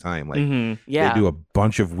 very long time. Like, they do a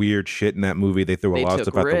bunch of weird shit in that movie. They throw a lot of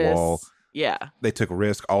stuff at the wall. Yeah, they took a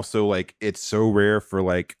risk. Also, like, it's so rare for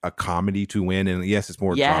like a comedy to win, and yes, it's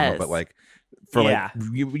more drama, but like for like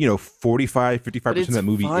 45-55% of that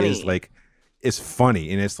movie is like, it's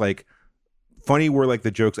funny, and it's like funny where like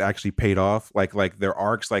the jokes actually paid off. Like their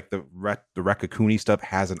arcs, like the Raccacoonie stuff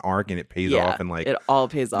has an arc and it pays off, and like it all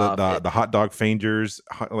pays off. The hot dog fangers,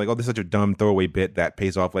 like, oh, this is such a dumb throwaway bit that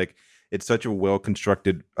pays off. Like, it's such a well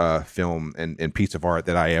constructed film and piece of art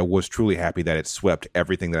that I was truly happy that it swept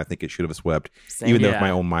everything that I think it should have swept. Same. Even though it's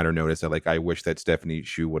my own minor notice that, like, I wish that Stephanie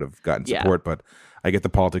Hsu would have gotten support, but I get the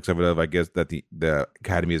politics of it. I guess that the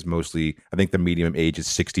Academy is mostly, I think the medium age is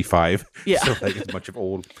 65. Yeah, so like it's a bunch of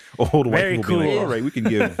old white people being like, all right, we can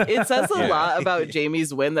give. It says a lot about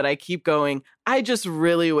Jamie's win that I keep going, I just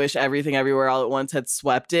really wish Everything Everywhere All at Once had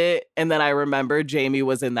swept it. And then I remember Jamie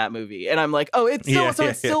was in that movie. And I'm like, oh, it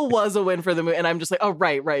still was a win for the movie. And I'm just like, oh,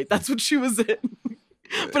 right. That's what she was in.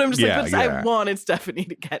 But I'm just I wanted Stephanie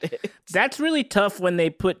to get it. That's really tough when they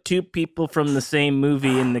put two people from the same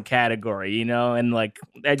movie in the category, and like,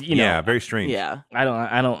 yeah, very strange. Yeah, I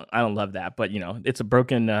don't love that, but it's a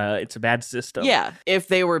broken, it's a bad system. Yeah, if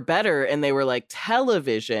they were better and they were like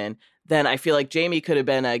television, then I feel like Jamie could have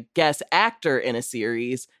been a guest actor in a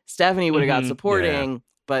series. Stephanie would have got supporting,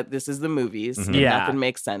 but this is the movies. Nothing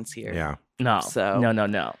makes sense here. Yeah, no,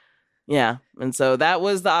 Yeah, and so that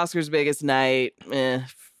was the Oscars' biggest night. And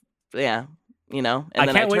I then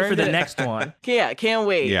can't wait for the next one. Yeah, can't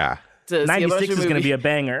wait. Yeah, 96 is going to be a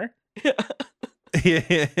banger.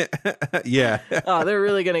 Yeah. Oh, they're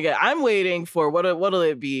really gonna get. I'm waiting for what'll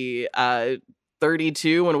it be?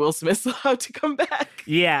 32 when Will Smith's allowed to come back.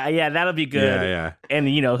 Yeah, that'll be good. Yeah. And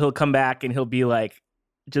he'll come back and he'll be like,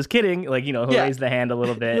 just kidding. Like, he'll raise the hand a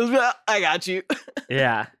little bit. I got you.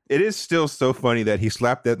 Yeah. It is still so funny that he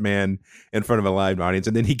slapped that man in front of a live audience,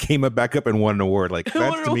 and then he came back up and won an award. Like,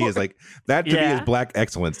 that to me is like, that to me is black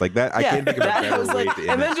excellence. Like that, I can't think of a better way to end and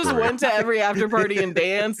then that just story. went to every after party and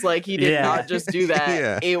danced. Like, he did not just do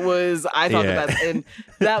that. It was, I thought the best. And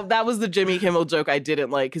that was the Jimmy Kimmel joke I didn't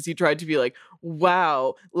like, because he tried to be like,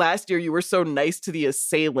 wow, last year you were so nice to the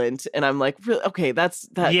assailant. And I'm like, really? Okay, that's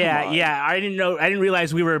that. Yeah. I didn't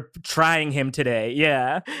realize we were trying him today.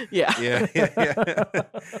 Yeah.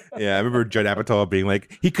 Yeah, I remember Judd Apatow being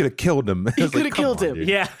like, he could have killed him. He could have killed him. Dude.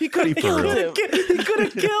 Yeah. He could have killed him. He could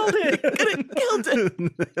have killed him.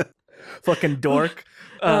 Fucking dork.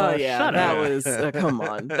 That was, come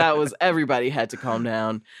on. That was, everybody had to calm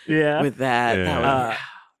down with that. Yeah. That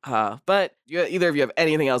was, but either of you have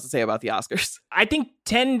anything else to say about the Oscars? I think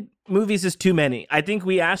 10 movies is too many. I think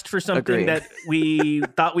we asked for something that we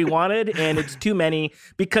thought we wanted, and it's too many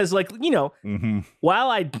because, like, while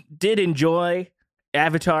I did enjoy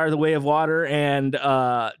Avatar: The Way of Water and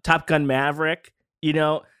Top Gun: Maverick,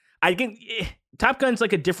 I think Top Gun's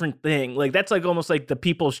like a different thing. Like that's like almost like the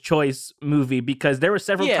People's Choice movie because there were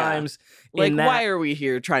several times like why are we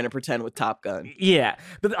here trying to pretend with Top Gun? Yeah,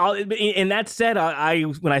 but in that said, I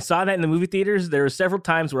when I saw that in the movie theaters, there were several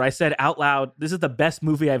times where I said out loud, "This is the best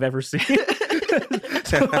movie I've ever seen."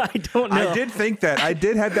 So I don't know. I did think that. I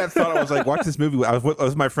did have that thought. I was like, watch this movie. I was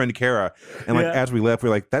with my friend Kara, and like as we left, we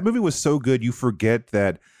were like, that movie was so good, you forget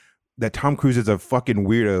that Tom Cruise is a fucking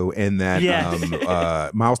weirdo and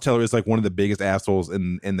that Miles Teller is like one of the biggest assholes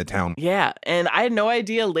in the town. Yeah, and I had no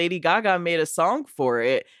idea Lady Gaga made a song for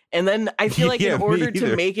it. And then I feel like in order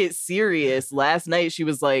to make it serious, last night she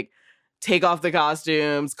was like, take off the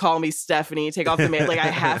costumes, call me Stephanie, take off the man. Like, I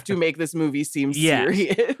have to make this movie seem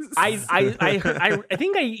serious. I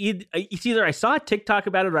think it's either I saw a TikTok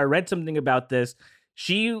about it or I read something about this.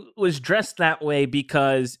 She was dressed that way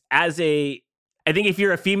because I think if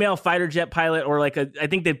you're a female fighter jet pilot or like I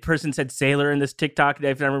think the person said sailor in this TikTok,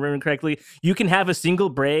 if I'm remembering correctly, you can have a single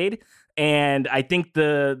braid. And I think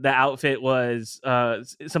the outfit was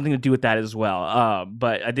something to do with that as well.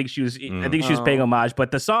 But I think she was paying homage.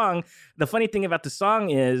 But the song, the funny thing about the song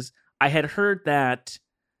is I had heard that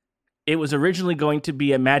it was originally going to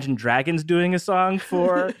be Imagine Dragons doing a song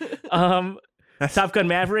for Top Gun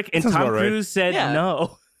Maverick, and Tom Cruise said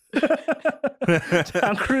no.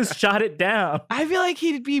 Tom Cruise shot it down. I feel like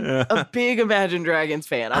he'd be a big Imagine Dragons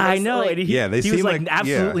fan. I know. Like, he was like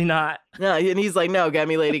absolutely not. No, and he's like, no, get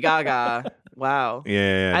me Lady Gaga. Wow.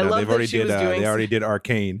 Yeah. I love that she was doing. They already did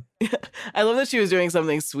Arcane. I love that she was doing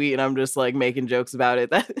something sweet, and I'm just like making jokes about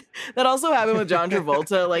it. That also happened with John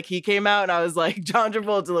Travolta. Like he came out, and I was like, John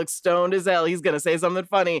Travolta looks stoned as hell. He's gonna say something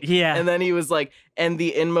funny. Yeah. And then he was like, and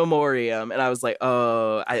the in memoriam, and I was like,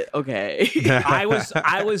 oh, okay. I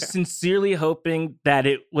was sincerely hoping that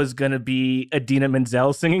it was gonna be Idina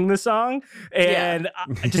Menzel singing the song, and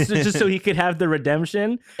just so he could have the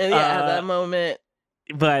redemption. And at that moment.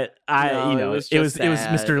 But it was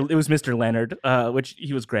Mr. Leonard, which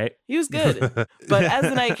he was great. He was good. But as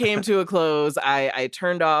the night came to a close, I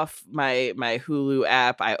turned off my Hulu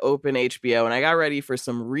app. I opened HBO, and I got ready for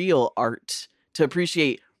some real art to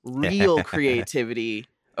appreciate real creativity.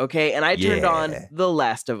 Okay, and I turned on The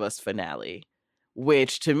Last of Us finale,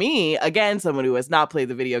 which to me, again, someone who has not played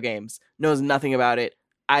the video games, knows nothing about it.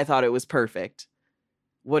 I thought it was perfect.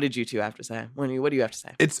 What did you two have to say? What do you have to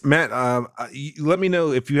say? It's Matt. Let me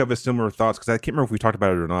know if you have a similar thoughts, because I can't remember if we talked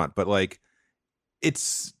about it or not. But like,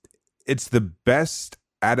 it's the best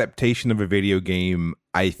adaptation of a video game.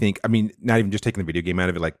 I think. I mean, not even just taking the video game out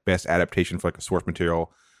of it, like best adaptation for like a source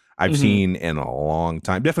material I've seen in a long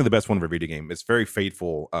time. Definitely the best one of a video game. It's very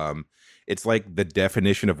faithful. It's like the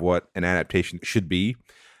definition of what an adaptation should be.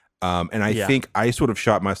 And I think I sort of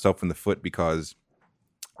shot myself in the foot because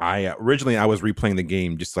originally I was replaying the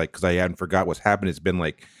game just like because I hadn't forgot what's happened. It's been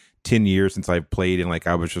like 10 years since I've played, and like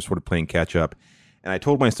I was just sort of playing catch up. And I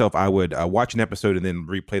told myself I would watch an episode and then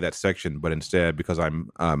replay that section, but instead, because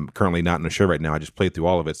I'm currently not in the show right now, I just played through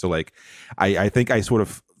all of it. So like, I think I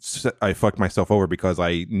fucked myself over because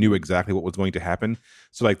I knew exactly what was going to happen.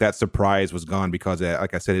 So like that surprise was gone because,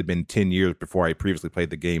 like I said, it had been 10 years before I previously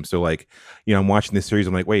played the game. So like, I'm watching this series,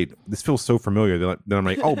 I'm like, wait, this feels so familiar. Then I'm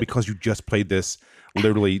like, oh, because you just played this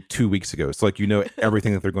literally 2 weeks ago. So like,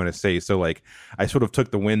 everything that they're going to say. So like, I sort of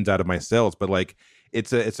took the wind out of my sails, but like,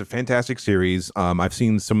 it's a fantastic series. I've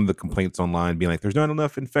seen some of the complaints online being like, there's not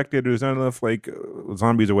enough infected, there's not enough like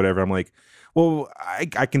zombies or whatever. I'm like, well, I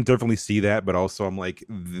can definitely see that, but also I'm like,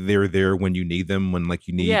 they're there when you need them, when like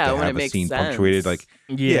you need to have a scene punctuated. Like,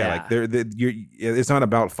 like it's not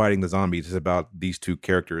about fighting the zombies, it's about these two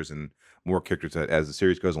characters and more characters as the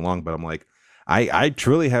series goes along. But I'm like, I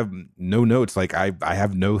truly have no notes. Like I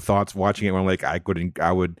have no thoughts watching it where I'm like, I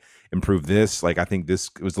would improve this. Like I think this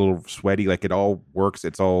was a little sweaty. Like it all works.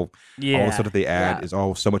 It's all the stuff that they add is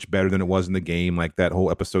all so much better than it was in the game. Like that whole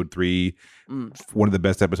episode 3, one of the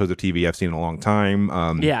best episodes of TV I've seen in a long time.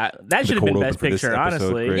 That should have been best picture,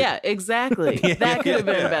 honestly. Great. Yeah, exactly. That could have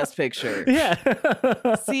been best picture.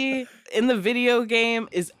 Yeah. See, in the video game,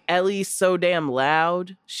 is Ellie so damn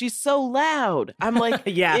loud? She's so loud. I'm like,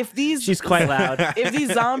 she's quite loud. If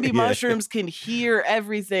these zombie mushrooms can hear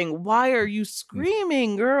everything, why are you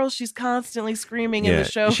screaming, girl? She's constantly screaming in the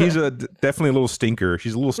show. She's definitely a little stinker.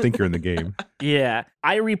 She's a little stinker in the game. Yeah.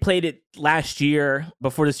 I replayed it last year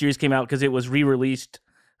before the series came out because it was re-released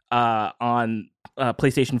on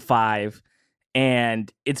PlayStation 5,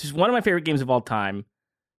 and it's one of my favorite games of all time.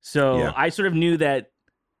 So I sort of knew that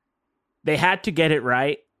they had to get it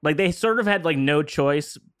right. Like they sort of had like no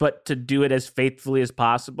choice but to do it as faithfully as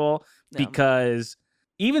possible because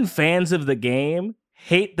even fans of the game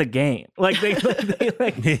hate the game. Like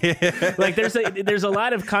there's a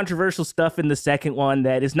lot of controversial stuff in the second one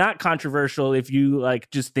that is not controversial if you like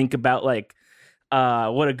just think about like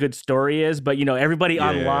what a good story is, but everybody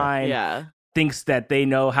online thinks that they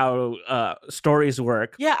know how stories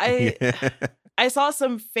work. I saw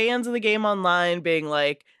some fans of the game online being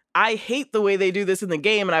like, I hate the way they do this in the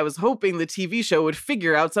game, and I was hoping the TV show would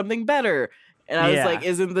figure out something better. And I was like,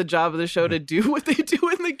 isn't the job of the show to do what they do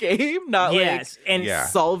in the game? Not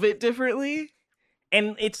solve it differently?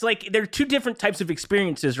 And it's like, there are two different types of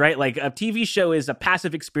experiences, right? Like a TV show is a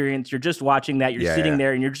passive experience. You're just watching that. You're sitting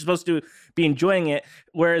there and you're just supposed to be enjoying it.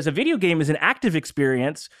 Whereas a video game is an active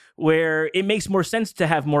experience where it makes more sense to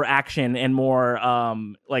have more action and more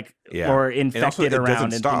more infected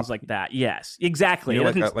around and things like that. Yes, exactly.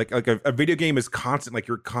 Like a video game is constant. Like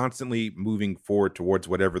you're constantly moving forward towards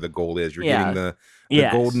whatever the goal is. You're getting the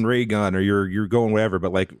golden ray gun, or you're going whatever.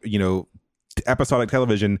 But like, episodic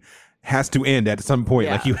television has to end at some point.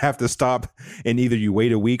 Like you have to stop, and either you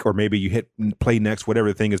wait a week or maybe you hit play next, whatever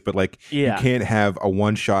the thing is. But like you can't have a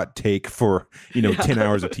one-shot take for 10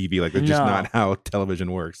 hours of TV. Like that's just not how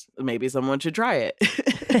television works. Maybe someone should try it.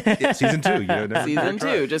 Season 2, season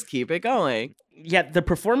 2, just keep it going. Yeah, the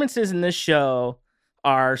performances in this show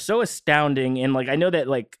are so astounding, and like I know that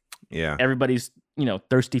like everybody's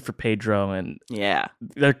thirsty for Pedro, and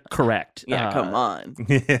they're correct. Come on.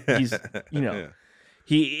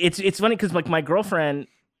 He's it's funny because like my girlfriend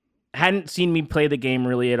hadn't seen me play the game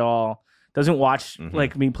really at all, doesn't watch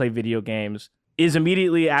like me play video games, is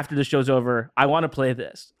immediately after the show's over, I want to play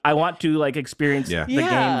this. I want to like experience the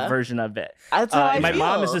game version of it. That's how I my feel.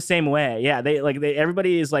 mom is the same way. Yeah,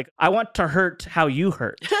 everybody is like, I want to hurt how you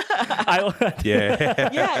hurt.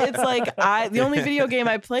 It's like the only video game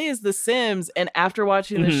I play is The Sims, and after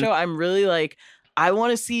watching the show, I'm really like, I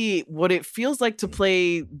want to see what it feels like to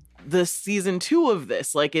play the season 2 of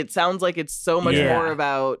this. Like, it sounds like it's so much more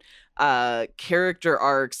about character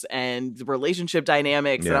arcs and relationship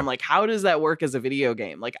dynamics, and I'm like, how does that work as a video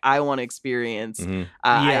game? Like, I want to experience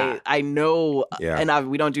I know and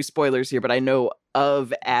we don't do spoilers here, but I know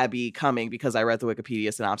of Abby coming because I read the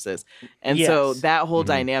Wikipedia synopsis, and so that whole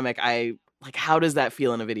dynamic, I like, how does that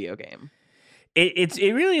feel in a video game? It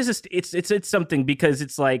really is it's something, because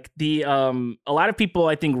it's like the a lot of people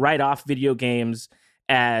I think write off video games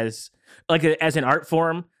as like as an art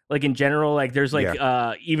form, like in general. Like there's like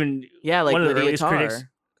even like one of the Lydia earliest critics,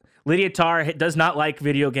 Lydia Tarr, does not like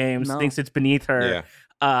video games, thinks it's beneath her.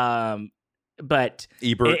 But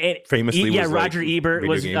Ebert famously was Roger Ebert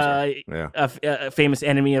was a famous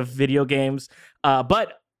enemy of video games,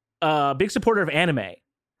 but big supporter of anime.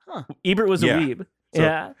 Ebert was a weeb.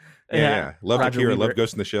 Love Akira, love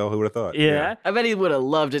Ghost in the Shell. Who would have thought? I bet he would have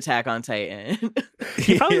loved Attack on Titan.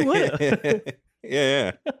 He probably would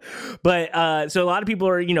have. But so a lot of people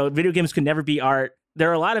are, video games can never be art. There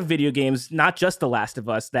are a lot of video games, not just The Last of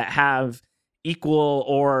Us, that have equal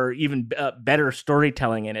or even better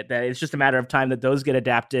storytelling in it. That it's just a matter of time that those get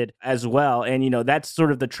adapted as well. And that's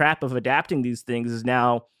sort of the trap of adapting these things, is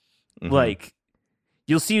now like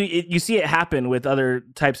you see it happen with other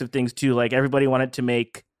types of things too. Like everybody wanted to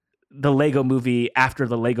make the Lego movie after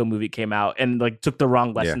the Lego movie came out, and like took the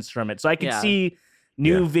wrong lessons from it. So I could see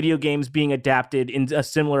new video games being adapted in a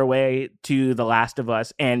similar way to The Last of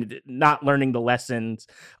Us, and not learning the lessons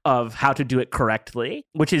of how to do it correctly,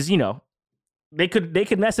 which is, they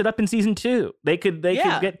could mess it up in season 2. They could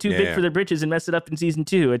get too big for their britches and mess it up in season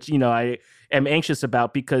 2, which I am anxious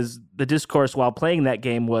about, because the discourse while playing that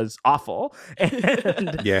game was awful.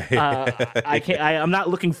 And, I'm not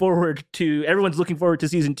looking forward to. Everyone's looking forward to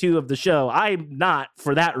season 2 of the show. I'm not,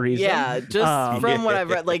 for that reason. Yeah, just from what I've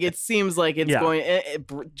read, like it seems like it's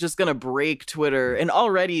just going to break Twitter. And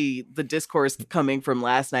already the discourse coming from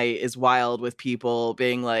last night is wild, with people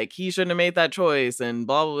being like, he shouldn't have made that choice, and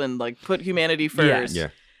blah blah, and like put humanity first.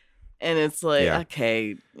 And it's like,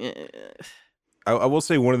 okay. I will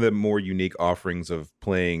say one of the more unique offerings of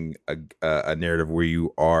playing a narrative where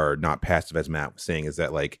you are not passive, as Matt was saying, is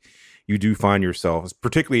that like you do find yourself,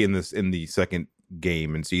 particularly in the second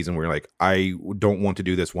game and season, where you're like, I don't want to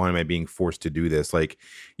do this. Why am I being forced to do this? Like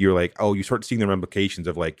you're like, oh, you start seeing the ramifications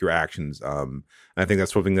of like your actions. And I think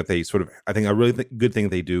that's something that they sort of, I think a really good thing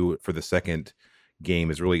they do for the second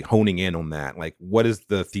game is really honing in on that. Like, what is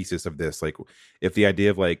the thesis of this? Like, if the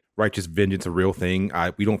idea of like righteous vengeance a real thing,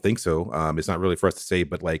 we don't think so. It's not really for us to say,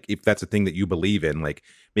 but like, if that's a thing that you believe in, like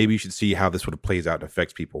maybe you should see how this sort of plays out and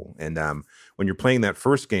affects people. And when you're playing that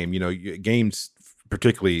first game, games,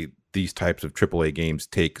 particularly these types of AAA games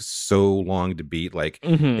take so long to beat. Like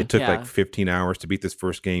it took like 15 hours to beat this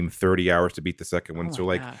first game, 30 hours to beat the second one. So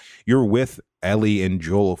like you're with Ellie and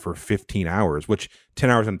Joel for 15 hours, which 10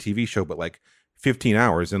 hours on a TV show, but like 15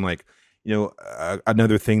 hours. And like, you know,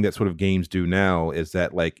 another thing that sort of games do now is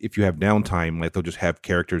that like if you have downtime, like they'll just have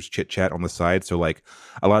characters chit chat on the side. So like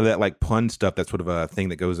a lot of that like pun stuff, that's sort of a thing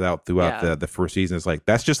that goes out throughout the first season. Is like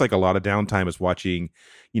that's just like a lot of downtime is watching,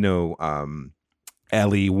 you know,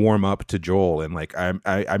 Ellie warm up to Joel. And like I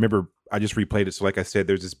remember I just replayed it. So like I said,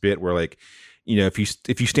 there's this bit where like, you know, if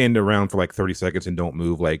you stand around for like 30 seconds and don't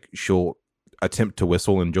move, like she'll attempt to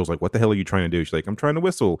whistle, and Joel's like, what the hell are you trying to do? She's like, I'm trying to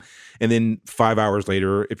whistle. And then 5 hours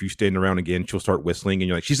later, if you stand around again, she'll start whistling, and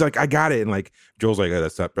you're like, she's like, I got it. And like Joel's like, oh,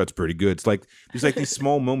 that's pretty good. It's like there's like these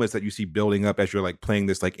small moments that you see building up as you're like playing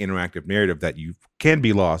this like interactive narrative that you can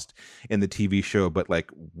be lost in the TV show, but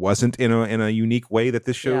like wasn't in a unique way that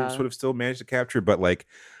this show sort of still managed to capture. But like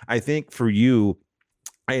I think for you,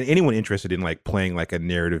 anyone interested in like playing like a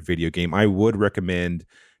narrative video game, I would recommend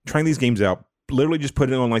trying these games out. Literally just put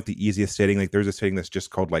it on like the easiest setting. Like there's a setting that's just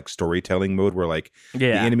called like storytelling mode, where like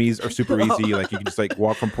the enemies are super easy. Like you can just like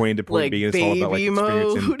walk from point A to point like B, and it's all about like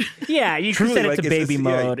experience. And yeah, you can set it to baby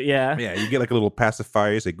mode. Yeah, you get like a little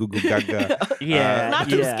pacifier, say goo goo gaga. Not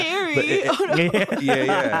too scary.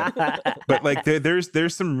 But like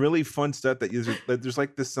there's some really fun stuff that there's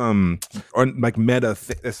like this like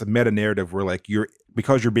this meta narrative where like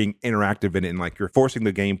because you're being interactive in it and like you're forcing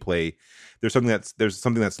the gameplay. There's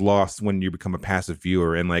something that's lost when you become a passive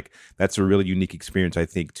viewer, and like that's a really unique experience, I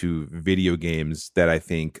think, to video games that I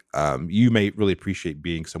think you may really appreciate,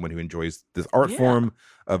 being someone who enjoys this art form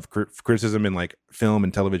of criticism and like film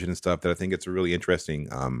and television and stuff. That I think it's a really interesting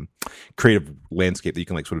creative landscape that you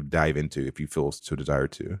can like sort of dive into if you feel so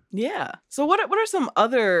desired to. Yeah. So what are some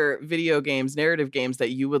other video games, narrative games that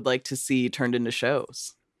you would like to see turned into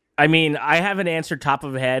shows? I mean, I haven't answered top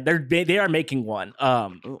of head. They are making one,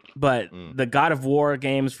 but the God of War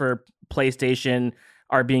games for PlayStation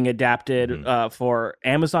are being adapted for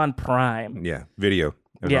Amazon Prime. Yeah, video.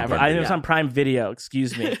 Amazon Prime Video.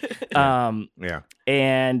 Excuse me.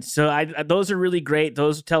 And so those are really great.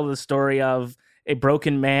 Those tell the story of a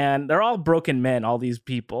broken man. They're all broken men, all these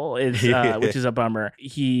people, which is a bummer.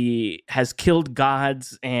 He has killed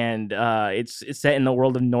gods, and it's set in the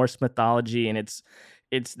world of Norse mythology, and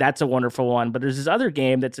that's a wonderful one. But there's this other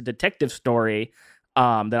game that's a detective story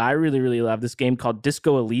that I really, really love. This game called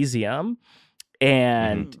Disco Elysium,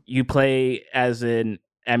 and you play as an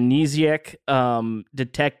amnesiac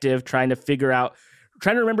detective trying to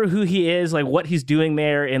remember who he is, like what he's doing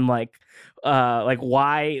there, and like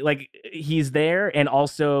why like he's there, and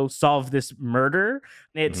also solve this murder.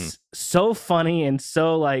 It's so funny and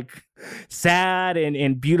so like sad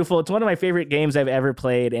and beautiful. It's one of my favorite games I've ever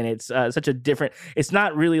played, and it's such a different, it's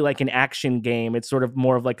not really like an action game. It's sort of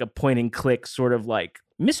more of like a point and click sort of like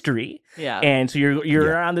mystery. And so you're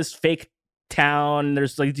around this fake town.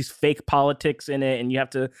 There's like these fake politics in it, and you have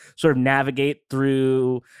to sort of navigate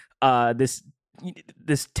through this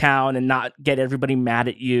town and not get everybody mad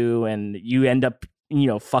at you, and you end up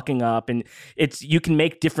fucking up, and you can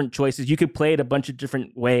make different choices. You could play it a bunch of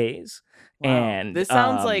different ways. Wow. And this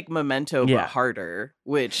sounds like Memento but harder,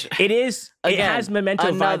 which it is. Again, it has Memento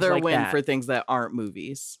another vibes like win that. For things that aren't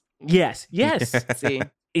movies. Yes. See,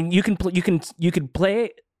 and you can play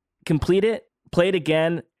it, complete it, play it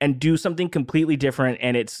again, and do something completely different,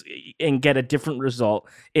 and get a different result.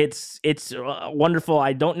 It's wonderful.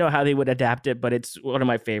 I don't know how they would adapt it, but it's one of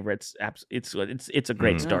my favorites. It's a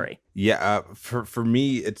great story. Yeah, for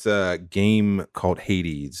me, it's a game called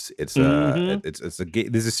Hades. It's a game.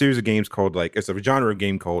 There's a series of games called it's a genre of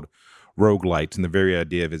game called roguelites, and the very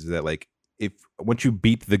idea of it is that like if once you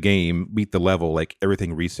beat the level, like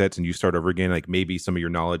everything resets and you start over again. Like maybe some of your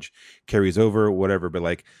knowledge carries over, or whatever, but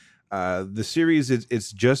like. The series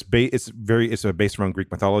it's based around Greek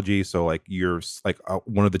mythology. So like you're like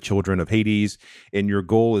one of the children of Hades, and your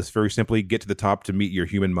goal is very simply get to the top to meet your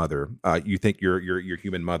human mother. You think your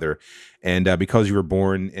human mother, and because you were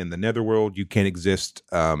born in the netherworld, you can't exist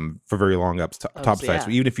for very long topside. So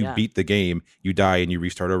even if you beat the game, you die and you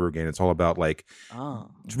restart over again. It's all about like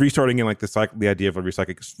restarting in like the idea of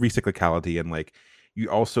recyclicality, and like you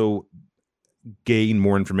also gain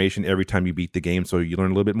more information every time you beat the game, so you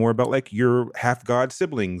learn a little bit more about like your half god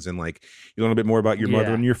siblings, and like you learn a bit more about your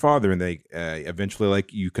mother and your father, and they eventually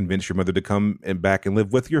like you convince your mother to come and back and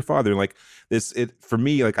live with your father. Like for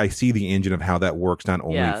me, like I see the engine of how that works, not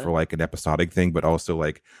only for like an episodic thing, but also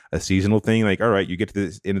like a seasonal thing. Like all right, you get to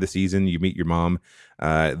the end of the season, you meet your mom,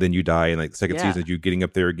 then you die, and like the second season you getting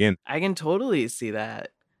up there again. I can totally see that.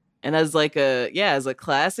 And as a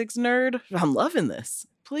classics nerd, I'm loving this.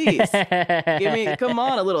 Please. Come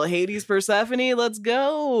on, a little Hades Persephone. Let's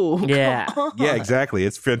go. Yeah. Yeah, exactly.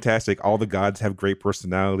 It's fantastic. All the gods have great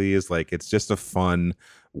personalities. Like, it's just a fun,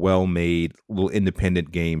 well-made little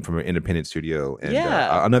independent game from an independent studio. And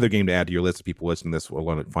another game to add to your list of people listening to this will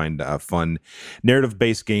want to find a fun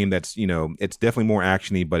narrative-based game that's, it's definitely more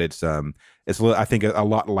actiony, but it's I think a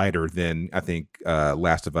lot lighter than I think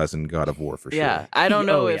Last of Us and God of War for sure. Yeah, I don't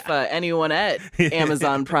know if anyone at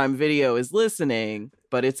Amazon Prime Video is listening,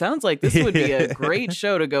 but it sounds like this would be a great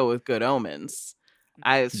show to go with Good Omens.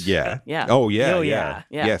 Yeah. Oh, yeah.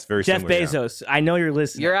 Yes, very Jeff similar. Bezos, I know you're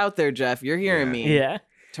listening. You're out there, Jeff. You're hearing me. Yeah.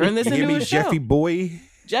 Turn this into a show. Jeffy boy.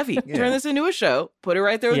 Jeffy, turn this into a show. Put it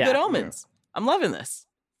right there with Good Omens. I'm loving this.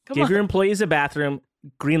 Give your employees a bathroom.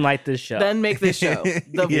 Green light this show. Then make this show.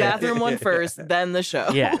 The bathroom one first, then the show.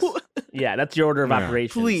 Yes. Yeah, that's your order of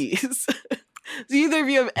operations. Please. Do either of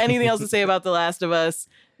you have anything else to say about The Last of Us?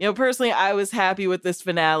 Personally, I was happy with this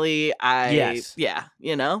finale. As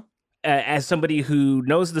somebody who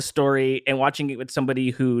knows the story and watching it with somebody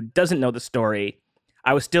who doesn't know the story,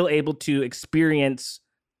 I was still able to experience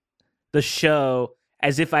the show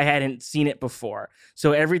as if I hadn't seen it before.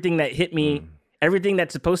 So everything that hit me, everything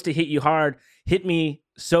that's supposed to hit you hard, hit me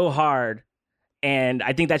so hard. And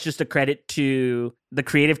I think that's just a credit to the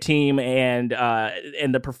creative team and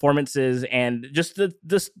the performances and just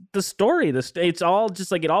the story. It's all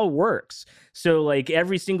just like, it all works. So like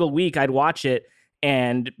every single week I'd watch it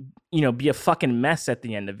and be a fucking mess at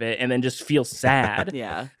the end of it and then just feel sad.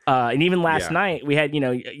 Yeah. And even last night we had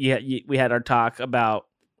we had our talk about,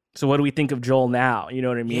 so what do we think of Joel now? You know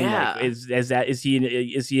what I mean? Yeah. Like, is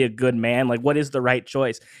he a good man? Like, what is the right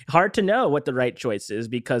choice? Hard to know what the right choice is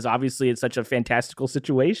because obviously it's such a fantastical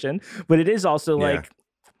situation, but it is also like,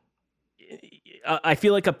 I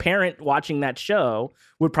feel like a parent watching that show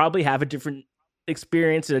would probably have a different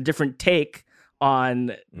experience and a different take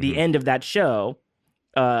on the end of that show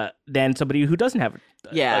than somebody who doesn't have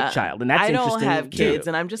a child. And that's interesting. I don't have kids,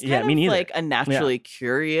 and I'm just kind of like a naturally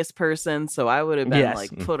curious person, so I would have been like,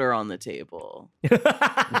 put her on the table.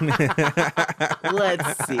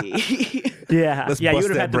 Let's see. Yeah. Let's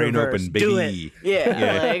bust that brain open, baby. Do it.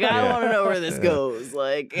 Yeah. I want to know where this goes.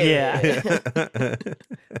 Like,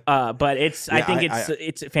 but it's, I think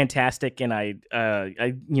it's fantastic, and I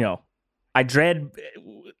dread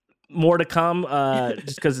more to come,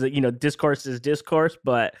 just because discourse is discourse,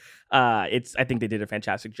 but I think they did a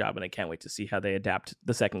fantastic job, and I can't wait to see how they adapt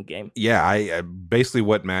the second game. Yeah, I basically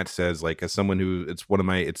what Matt says, like, as someone who it's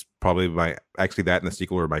probably actually that and the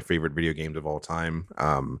sequel are my favorite video games of all time.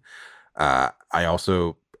 I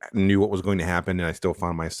also knew what was going to happen, and I still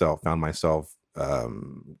found myself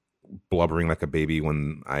blubbering like a baby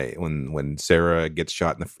when Sarah gets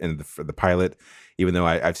shot in the pilot. Even though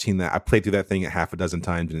I've seen that, I played through that thing half a dozen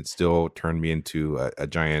times, and it still turned me into a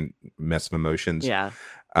giant mess of emotions. Yeah.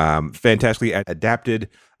 Fantastically adapted,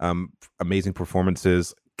 amazing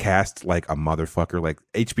performances, cast like a motherfucker. Like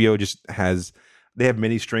HBO they have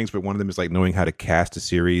many strengths, but one of them is like knowing how to cast a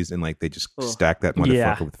series, and like they just stack that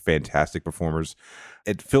motherfucker with fantastic performers.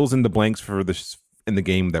 It fills in the blanks in the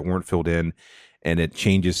game that weren't filled in, and it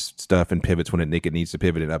changes stuff and pivots when it needs to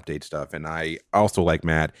pivot and update stuff. And I also, like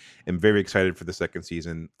Matt, am very excited for the second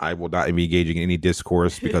season. I will not be engaging in any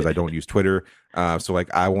discourse because I don't use Twitter, so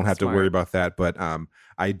like I won't have to worry about that. But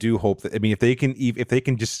I do hope that, if they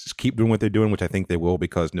can just keep doing what they're doing, which I think they will,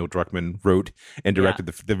 because Neil Druckmann wrote and directed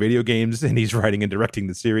the video games, and he's writing and directing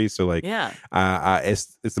the series. So like,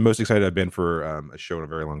 it's the most excited I've been for a show in a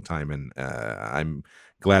very long time, and I'm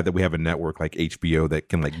glad that we have a network like HBO that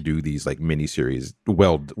can like do these like mini series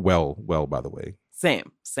well, by the way.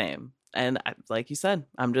 Same. And like you said,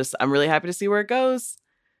 I'm really happy to see where it goes.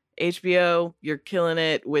 HBO, you're killing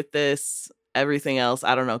it with this. Everything else,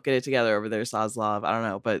 I don't know. Get it together over there, Soslov. I don't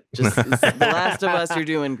know, but just The Last of Us, you're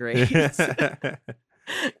doing great.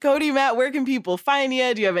 Cody, Matt, where can people find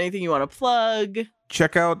you? Do you have anything you want to plug?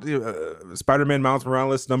 Check out Spider-Man Miles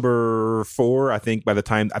Morales #4. I think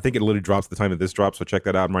it literally drops the time that this drops, so check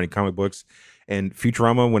that out. I'm writing comic books. And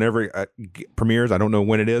Futurama, whenever it premieres, I don't know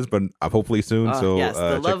when it is, but hopefully soon. So yes,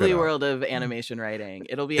 the lovely world of animation writing.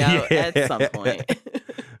 It'll be out at some point.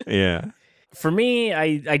 Yeah. For me,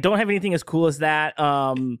 I don't have anything as cool as that.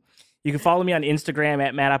 You can follow me on Instagram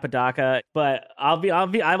at Matt Apodaca, but I'll be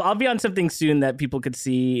on something soon that people could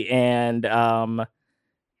see. And and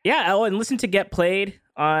listen to Get Played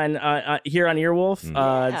on here on Earwolf.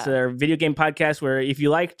 It's our video game podcast where if you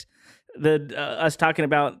liked us talking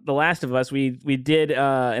about The Last of Us, we did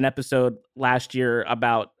an episode last year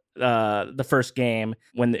about the first game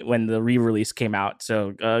when the re-release came out.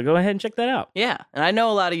 So go ahead and check that out. Yeah, and I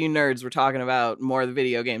know a lot of you nerds were talking about more of the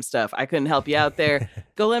video game stuff. I couldn't help you out there.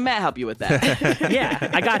 Go let Matt help you with that. Yeah,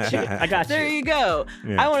 I got you. There you go.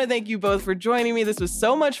 Yeah. I want to thank you both for joining me. This was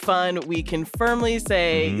so much fun. We can firmly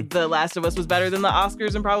say The Last of Us was better than the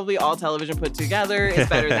Oscars and probably all television put together. It's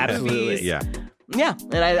better than movies. Yeah. Yeah,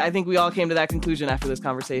 and I think we all came to that conclusion after this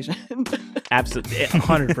conversation. Absolutely,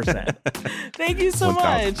 100%. Thank you so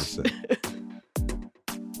 1,000%. Much.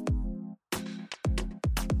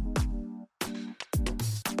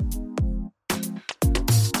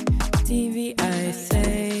 TV I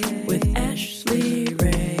Say with Ashley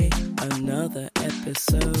Ray. Another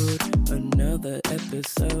episode.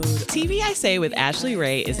 TV I Say with Ashley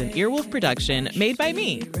Ray is an Earwolf production made by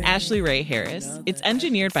me, Ashley Ray Harris. It's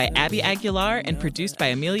engineered by Abby Aguilar and produced by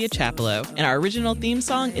Amelia Chapello, and our original theme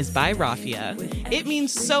song is by Rafia. It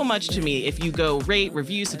means so much to me if you go rate,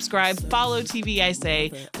 review, subscribe, follow TV I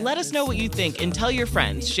Say. Let us know what you think and tell your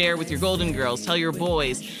friends. Share with your Golden Girls, tell your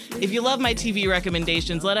boys. If you love my TV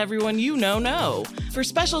recommendations, let everyone you know. For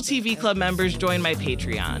special TV Club members, join my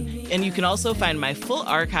Patreon. And you can also find my full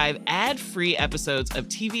archive ad-free episodes of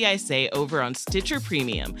TV I Say over on Stitcher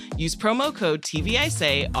Premium. Use promo code TV I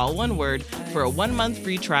Say, all one word, for a 1-month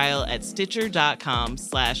free trial at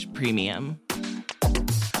stitcher.com/premium.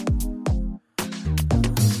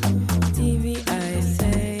 TV I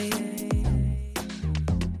Say.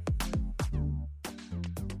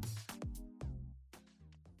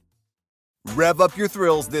 Rev up your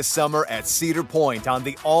thrills this summer at Cedar Point on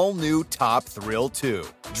the all-new Top Thrill 2.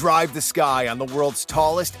 Drive the sky on the world's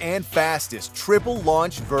tallest and fastest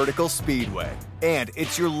triple-launch vertical speedway. And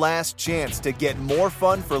it's your last chance to get more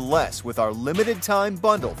fun for less with our limited-time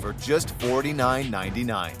bundle for just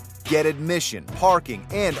 $49.99. Get admission, parking,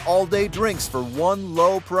 and all-day drinks for one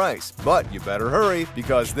low price. But you better hurry,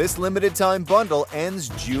 because this limited-time bundle ends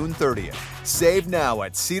June 30th. Save now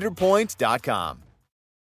at cedarpoint.com.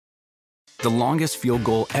 The longest field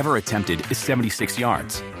goal ever attempted is 76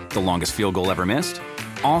 yards. The longest field goal ever missed?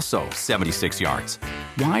 Also 76 yards.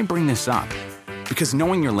 Why bring this up? Because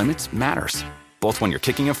knowing your limits matters, both when you're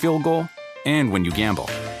kicking a field goal and when you gamble.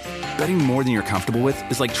 Betting more than you're comfortable with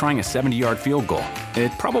is like trying a 70-yard field goal.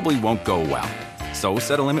 It probably won't go well. So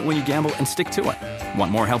set a limit when you gamble and stick to it.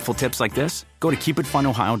 Want more helpful tips like this? Go to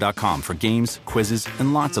keepitfunohio.com for games, quizzes,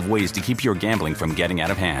 and lots of ways to keep your gambling from getting out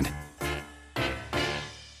of hand.